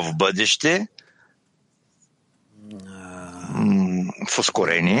постигнем в бъдеще, в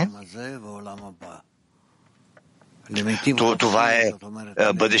ускорение. Това е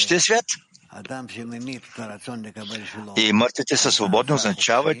бъдещия свят. И мъртвите са свободни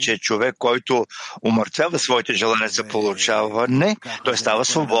означава, че човек, който умъртвява своите желания за получаване, той става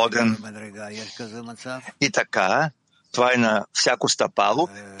свободен. И така, това е на всяко стъпало,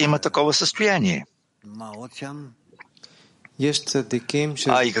 има такова състояние.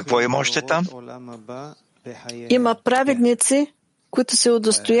 И какво има още там? Има праведници, които се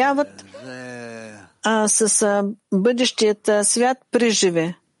удостояват с бъдещият свят при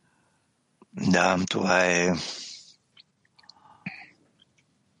живе. Да, това е.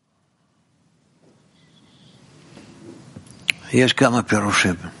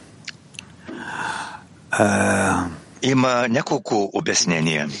 Има няколко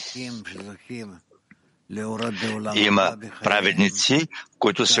обяснения. Има праведници,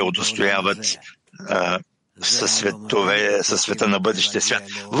 които се удостояват със света на бъдещия свят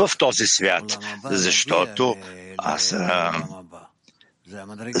в този свят, защото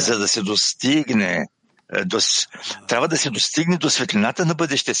за да се достигне, трябва да се достигне до светлината на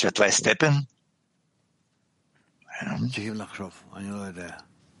бъдещия свят. Това е степен.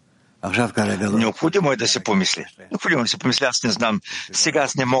 Необходимо е да се помисли. Аз не знам. Сега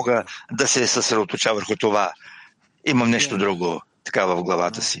аз не мога да се съсредоточа върху това. Имам нещо друго така в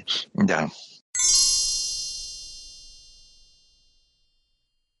главата си. Да.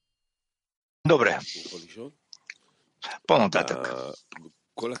 Добре. По-нататък.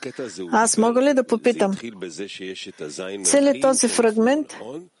 Аз мога ли да попитам? Целият този фрагмент,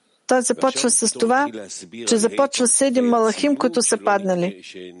 той започва с това, че започва 7 малахим, които са паднали.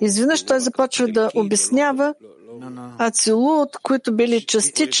 Изведнъж той започва да обяснява ацилут, които били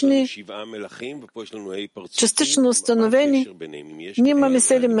частично установени. Ние имаме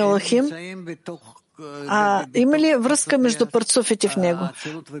 7 малахим. Има ли връзка между парцуфите в него?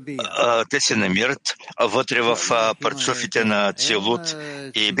 Те се намират вътре в парцуфите на Целут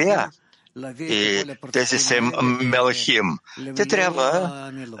и Беа. И тези 7 мелахим. Те трябва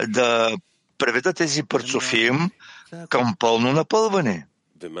да преведат тези парцуфим към пълно напълване.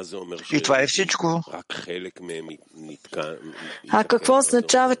 И това е всичко. А какво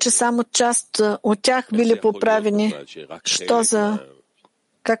означава, че само част от тях били поправени?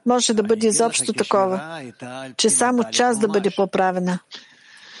 Как може да бъде изобщо такова, че само част да бъде поправена?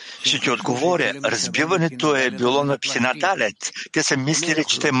 Ще ти отговоря. Разбиването е било на псинаталет. Те са мислили,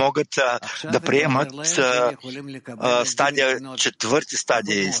 че те могат да приемат стадия, 4-ти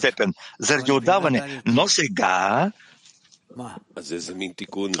стадия степен заради отдаване. Но сега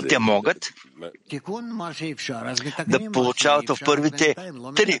те могат да получават в първите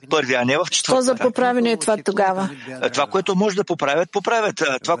 3, първи, а не в 4. Що за поправене е това тогава? Това, което може да поправят.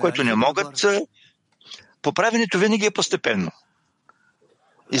 Това, което не могат, поправенето винаги е постепенно.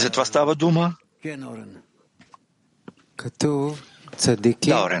 И за това става дума.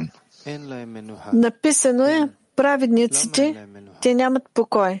 Орен. Написано е, праведниците, те нямат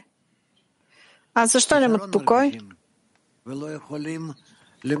покой. А защо нямат покой?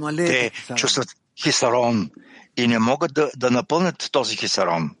 Те чувстват хисарон и не могат да напълнят този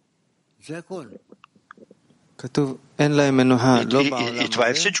хисарон. И това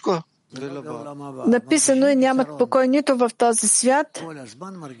е всичко. Написано е, нямат покой нито в този свят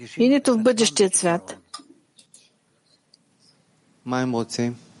и нито в бъдещия свят.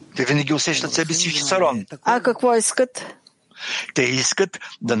 Те винаги усещат себе си в хисарон. А какво искат? Те искат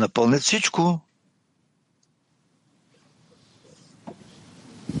да напълнят всичко.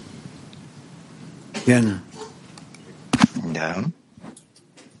 Да.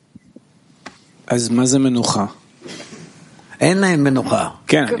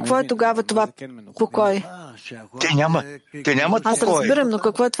 Какво е тогава това покой? Те нямат покой. Аз разбирам, но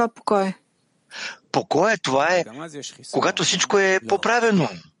какво е това покой? Покой, това е, когато всичко е поправено.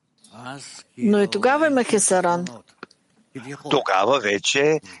 Но и тогава има хисарон. тогава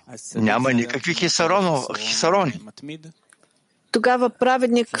вече няма никакви хисарони. Тогава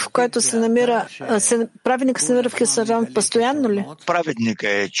праведник, в който се намира, праведник се намира в хисарон постоянно ли? Праведник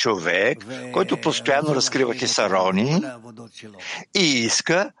е човек, който постоянно разкрива хисарони и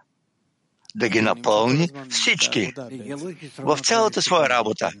иска да ги напълни всички в цялата своя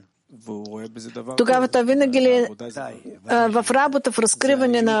работа. Тогава той винаги ли е в работа, в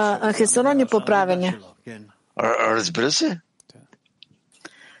разкриване на хисарони по правене? Разбира се.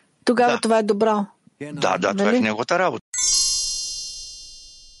 Тогава това е добро. Да, това е в неговата работа.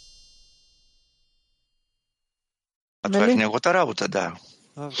 Това е в неговата работа, да.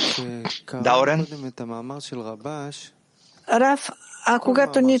 Орен? Рав,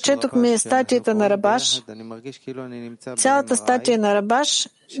 когато ние четохме статията на Рабаш, цялата статия на Рабаш,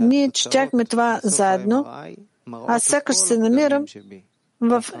 ние четяхме това заедно. Аз сякаш се намирам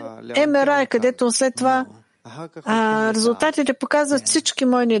в МРА, където след това резултатите показват всички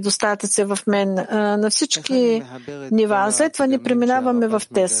мои недостатъци в мен, на всички нива. След това ни преминаваме в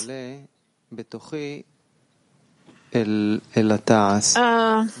ТЕС.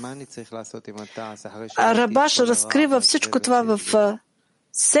 Рабаш разкрива всичко това в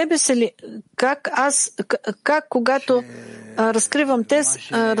себе си ли? Как когато разкривам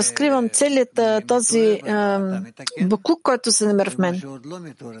ТЕС, разкривам целият този буклук, който се намира в мен?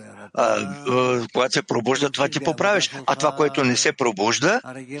 Когато се пробужда, това ти поправиш. А това, което не се пробужда,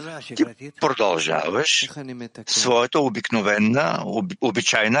 ти продължаваш своята обикновена,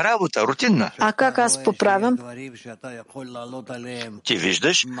 обичайна работа, рутинна. А как аз поправям? Ти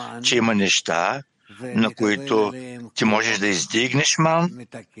виждаш, че има неща, на които ти можеш да издигнеш ман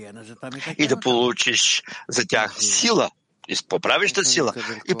и да получиш за тях сила, поправища сила.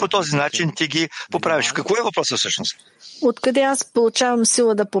 И по този начин ти ги поправиш. В какво е въпросът всъщност? Откъде аз получавам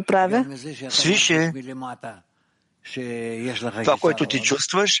сила да поправя? Свише. Това, което ти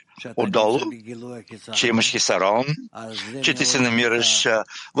чувстваш отдолу, че имаш хисарон, че ти се намираш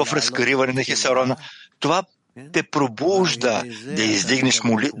в разкриване на хисарона, това те пробужда да издигнеш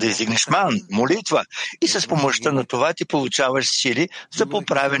ман, молитва. И с помощта на това ти получаваш сили за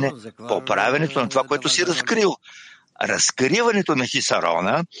поправенето на това, което си разкрил. Разкриването на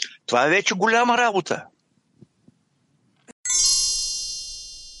хисарона, това е вече голяма работа.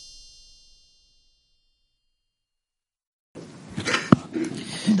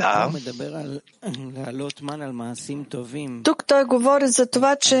 Да. Тук той говори за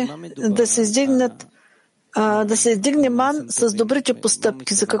това, че да се издигне ман с добрите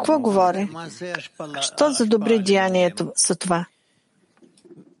постъпки. За какво говори? Що за добри деяния са това?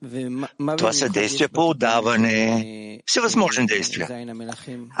 Това са действия по отдаване, всевъзможни действия.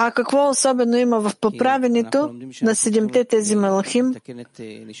 А какво особено има в поправенето на 7-те тези малахим?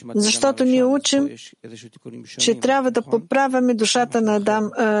 Защото ние учим, че трябва да поправяме душата на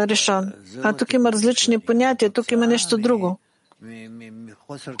Адам Ришон. А тук има различни понятия, тук има нещо друго.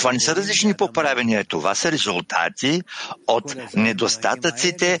 Това не са различни поправения, това са резултати от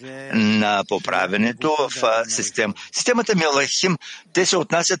недостатъците на поправенето в системата Мелахим. Те се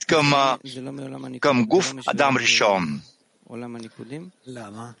отнасят към Гуф Адам Ришон.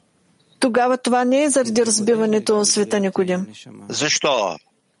 Тогава това не е заради разбиването на света Никодим. Защо?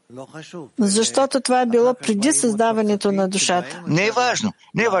 Защото това е било преди създаването на душата. Не е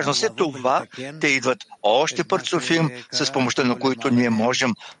важно. След това те идват още парцуфим, с помощта на които ние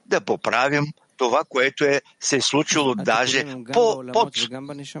можем да поправим това, което се е случило даже под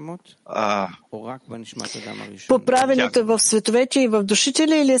поправенето в световете и в душите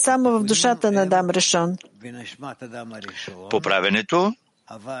ли или само в душата на Адам Ришон? Поправенето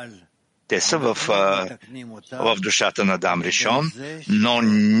те са в душата на Адам Ришон, но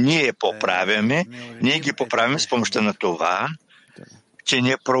ние ги поправяме с помощта на това, че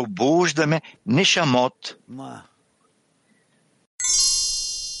ние пробуждаме нишамот.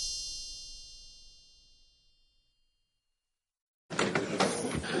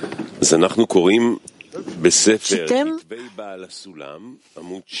 Четем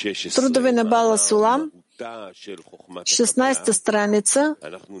трудове на Баала Сулам, 16-та страница,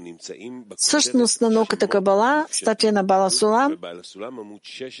 същност на науката Кабала, статия на Баала Сулам,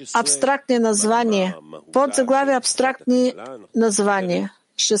 абстрактни названия, подзаглавие абстрактни названия,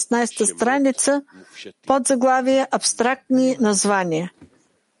 16-та страница, подзаглавие абстрактни названия.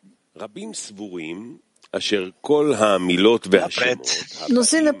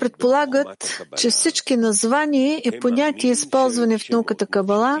 Мнозина предполагат, че всички названия и понятия, използвани в науката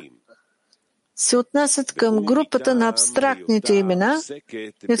Кабала, се отнасят към групата на абстрактните имена.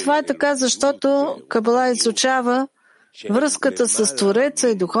 И това е така, защото Кабала изучава връзката с Твореца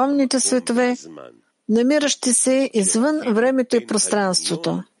и духовните светове, намиращи се извън времето и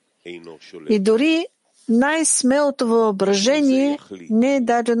пространството. И дори най-смелото въображение не е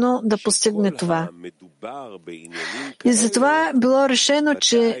дадено да постигне това. И затова е било решено,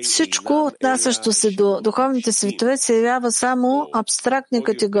 че всичко, отнасящо се до духовните светове, се явява само абстрактни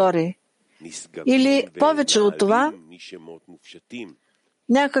категории. Или повече от това,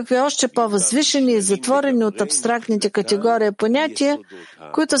 някакви още по-възвишени и затворени от абстрактните категории понятия,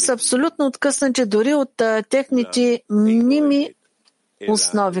 които са абсолютно откъснати дори от техните мними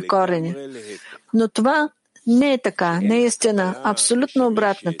основи, корени. Но това не е така, не е истина, абсолютно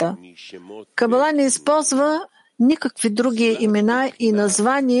обратната. Кабала не използва никакви други имена и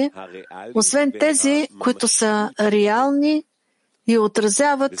названия, освен тези, които са реални и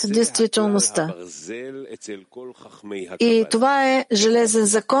отразяват действителността. И това е железен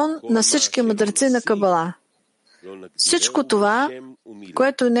закон на всички мъдреци на Кабала. Всичко това,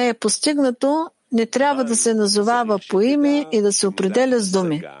 което не е постигнато, не трябва да се назовава по име и да се определя с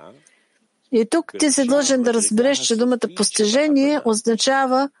думи. И тук ти си длъжен да разбереш, че думата постижение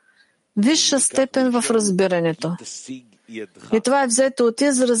означава висша степен в разбирането. И това е взето от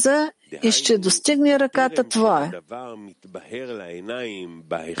израза и ще достигне ръката твоя.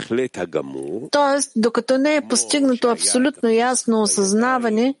 Тоест, докато не е постигнато абсолютно ясно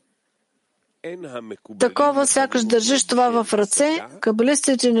осъзнаване, такова сякаш държиш това в ръце,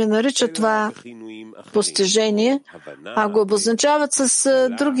 кабалистите не наричат това постижение, а го обозначават с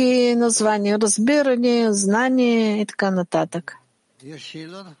други названия, разбиране, знание и така нататък.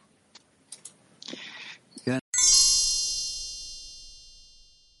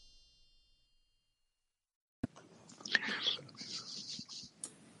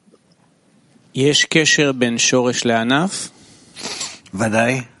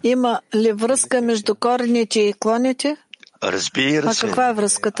 Има ли връзка между корените и клоните? Разбира се. А каква е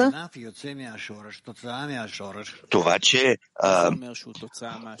връзката? Това, че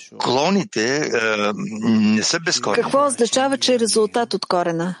клоните не са безкорени. Какво означава, че е резултат от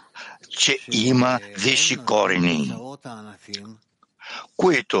корена? Че има висши корени,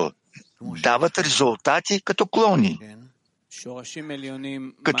 които дават резултати като клони,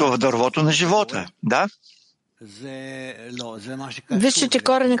 като в дървото на живота. Да? Висшите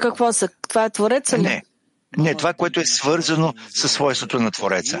корени какво са? Това е Твореца ли? Не, това, което е свързано със свойството на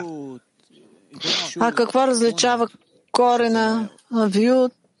Твореца. А какво различава корена,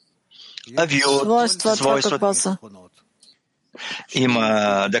 авиот, свойства, това какво са?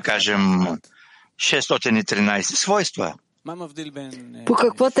 Има, да кажем, 613 свойства. По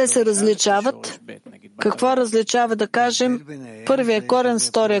какво те се различават? Какво различава, да кажем, първия корен,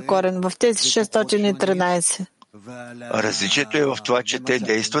 втория корен в тези 613? Различието е в това, че те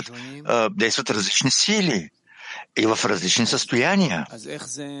действат различни сили и в различни състояния.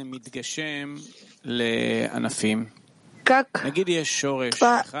 Как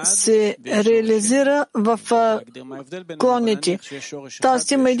това се реализира в клоните?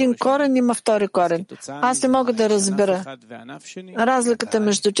 Тоест има един корен, има втори корен. Аз не мога да разбера разликата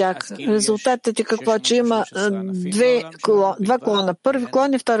между тях. Резултатът е какво, че има два клона. Първи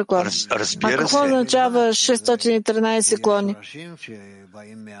клон и втори клон. А какво означава 613 клони?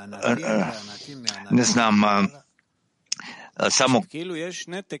 Не знам. Само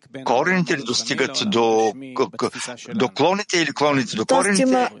корените ли достигат до клоните или клоните до корените?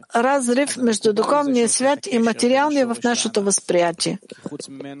 Тоест има разрив между духовния свят и материалния в нашето възприятие.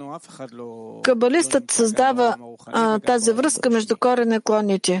 Кабалистът създава тази връзка между корена и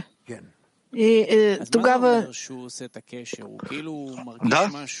клоните. И тогава...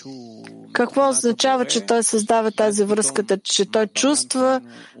 Да. Какво означава, че той създава тази връзката? Че той чувства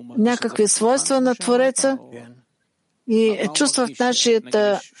някакви свойства на Твореца? И чувства в нашия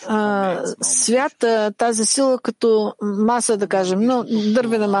свят тази сила като маса, да кажем, но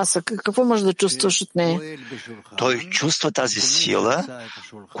дървена маса. Какво може да чувстваш от нея? Той чувства тази сила,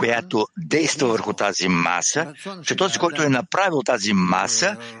 която действа върху тази маса, че този, който е направил тази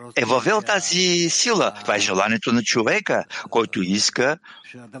маса, е въвел тази сила. Това е желанието на човека, който иска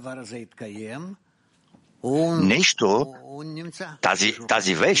нещо,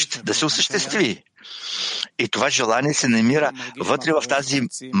 тази вещ да се осъществи. И това желание се намира вътре в тази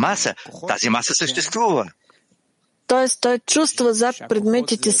маса. Тази маса съществува. Тоест той чувства зад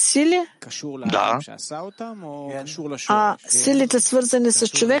предметите сили? Да. А силите свързани с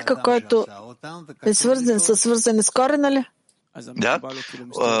човека, който е свързани с корена ли? Да.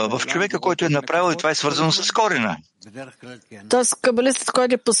 В човека, който е направил, и това е свързано с корена. Тоест кабалистът,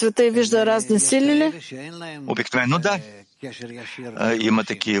 който по света и вижда разни сили ли? Обикновено да. Има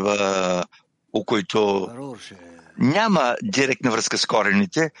такива, у които няма директна връзка с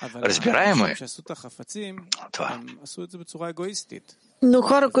корените. Разбираемо е това. Но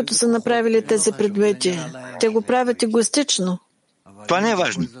хора, които са направили тези предмети, те го правят егоистично. Това не е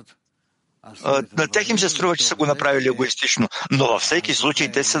важно. На тях им се струва, че са го направили егоистично, но във всеки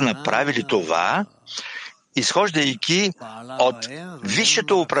случай те са направили това, изхождайки от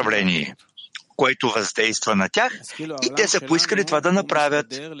висшето управление, което въздейства на тях, и те са поискали това да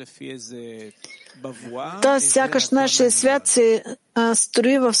направят. Тоест, сякаш нашия свят се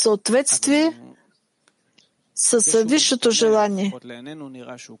строи в съответствие с висшето желание.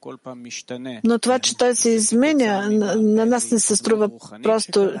 Но това, че той се изменя, на нас не се струва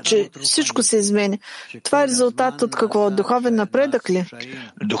просто, че всичко се изменя. Това е резултат от какво? Духовен напредък ли?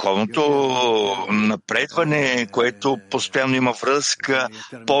 Духовното напредване, което постоянно има връзка,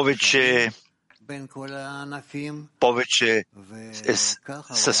 повече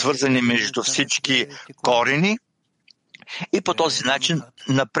са свързани между всички корени, и по този начин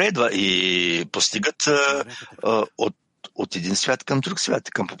напредва и постигат от един свят към друг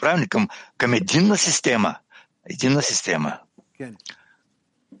свят, към поправене, към единна система. Единна система.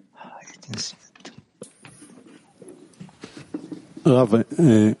 Един свят.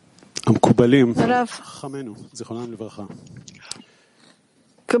 Рав,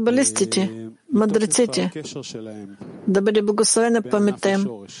 кабалистите, мъдреците, да бъде благословена паметта им,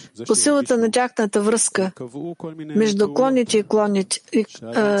 по силата на тяхната връзка между клоните и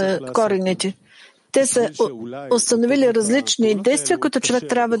корените. Те са установили различни действия, които човек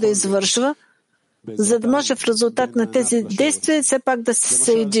трябва да извършва, за да може в резултат на тези действия все пак да се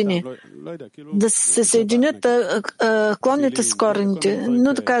съедини. Да се съединят клоните с корените.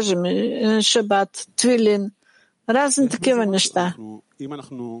 Но да кажем, шабат, твилин, разни такива неща.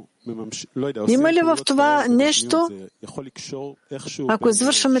 Има ли в това нещо, ако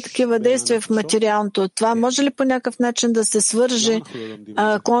извършваме такива действия в материалното, това може ли по някакъв начин да се свърже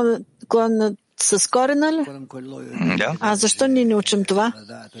клон с корена ли? Да. А защо ние не учим това?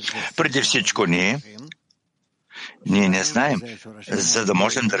 Преди всичко ние не знаем. За да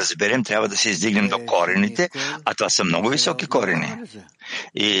можем да разберем, трябва да се издигнем до корените, а това са много високи корени.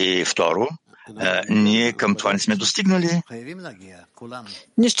 И второ, ние към това не сме достигнали.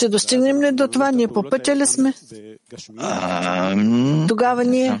 Ние ще достигнем ли до това? Ние по пътя ли сме? Тогава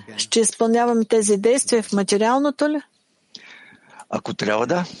ние ще изпълняваме тези действия в материалното ли? Ако трябва,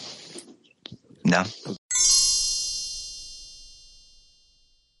 да. Да.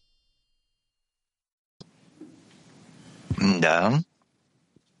 Да.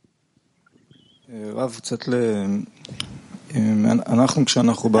 רב, קצת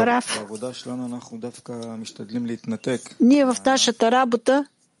ние в нашата работа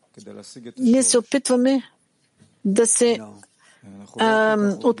ние се опитваме да се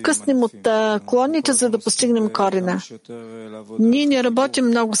откъснем от клоните, за да постигнем корена. Ние не работим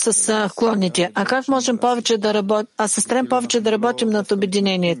много с клоните. А как можем повече да работим? А се стараем повече да работим над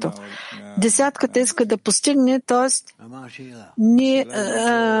обединението. Десятката иска да постигне, т.е. ние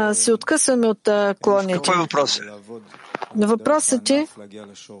се откъсваме от клоните. Какво е въпросът? Но въпросът е,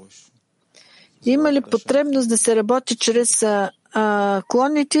 има ли потребност да се работи чрез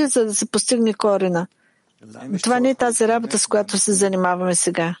клоните, за да се постигне корена? Това не е тази работа, с която се занимаваме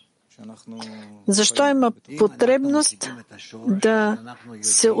сега. Защо има потребност да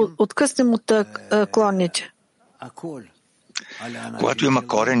се откъснем от клоните? Когато има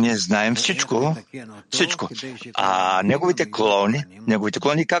корен, ние знаем всичко. А неговите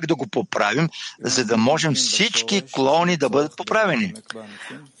клони, как да го поправим, за да можем всички клони да бъдат поправени?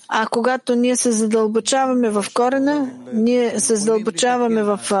 А когато ние се задълбочаваме в корена, ние се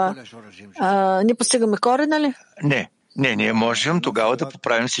задълбочаваме ние постигаме корена ли? Не, ние можем тогава да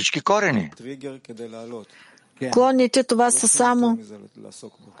поправим всички корени. Клоните, това са само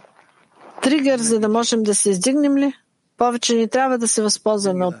тригър, за да можем да се издигнем ли? Повече не трябва да се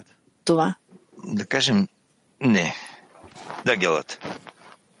възползваме от това. Да кажем, не. Да, Гелът.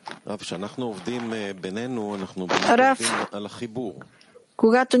 Рав,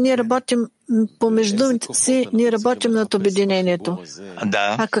 когато ние работим помежду си, ние работим над обединението.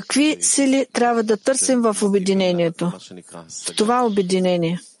 Да. А какви сили трябва да търсим в обединението? В това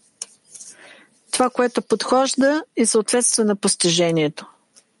обединение. Това, което подхожда и съответства на постижението.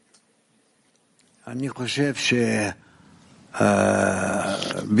 Аз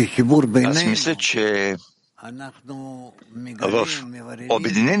мисля, че в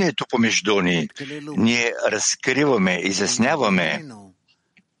обединението помежду ни ние разкриваме, изясняваме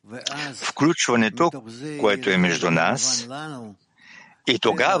включването, което е между нас, и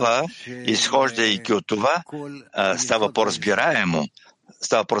тогава, изхождайки от това, става по-разбираемо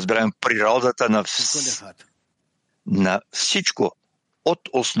природата на всичко от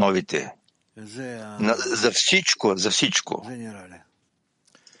основите. За всичко.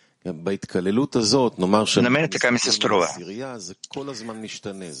 На мен така ми се струва.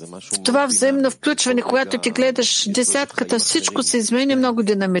 В това взаимно включване, когато ти гледаш десятката, всичко се изменя много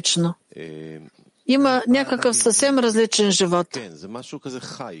динамично. Има някакъв съвсем различен живот.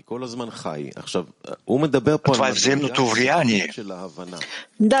 Това е взаимното влияние.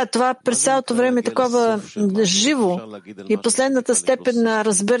 Да, това през цялото време е такова живо. И последната степен на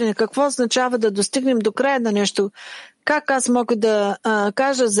разбиране. Какво означава да достигнем до края на нещо? Как аз мога да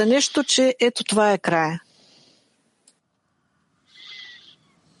кажа за нещо, че ето това е края?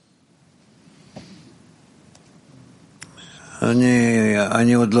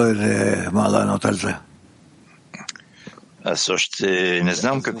 אני עוד לא יודע מה לענות על זה. Аз още не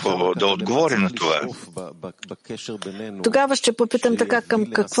знам какво да отговоря на това. Тогава ще попитам така,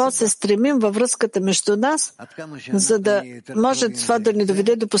 към какво се стремим във връзката между нас, за да може това да ни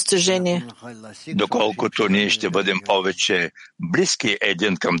доведе до постижение. Доколкото ние ще бъдем повече близки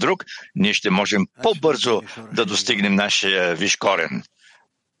един към друг, ние ще можем по-бързо да достигнем нашия висш корен.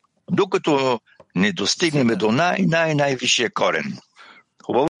 Докато не достигнем до най-висшия корен.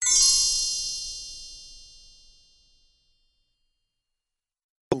 Хубаво.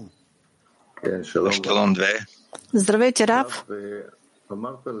 Шалом 2. Здравейте, Рав.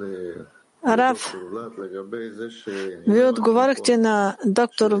 Рав, вие отговорихте на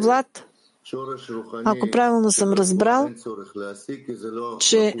доктор Влад, ако правилно съм разбрал,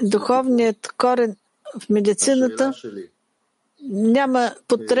 че духовният корен в медицината няма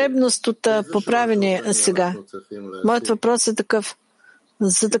потребност от поправение сега. Моят въпрос е такъв.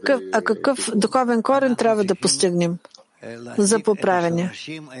 Какъв духовен корен трябва да постигнем за поправение?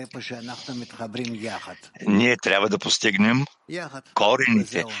 Ние трябва да постигнем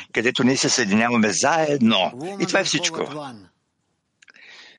корените, където ние се съединяваме заедно. И това е всичко.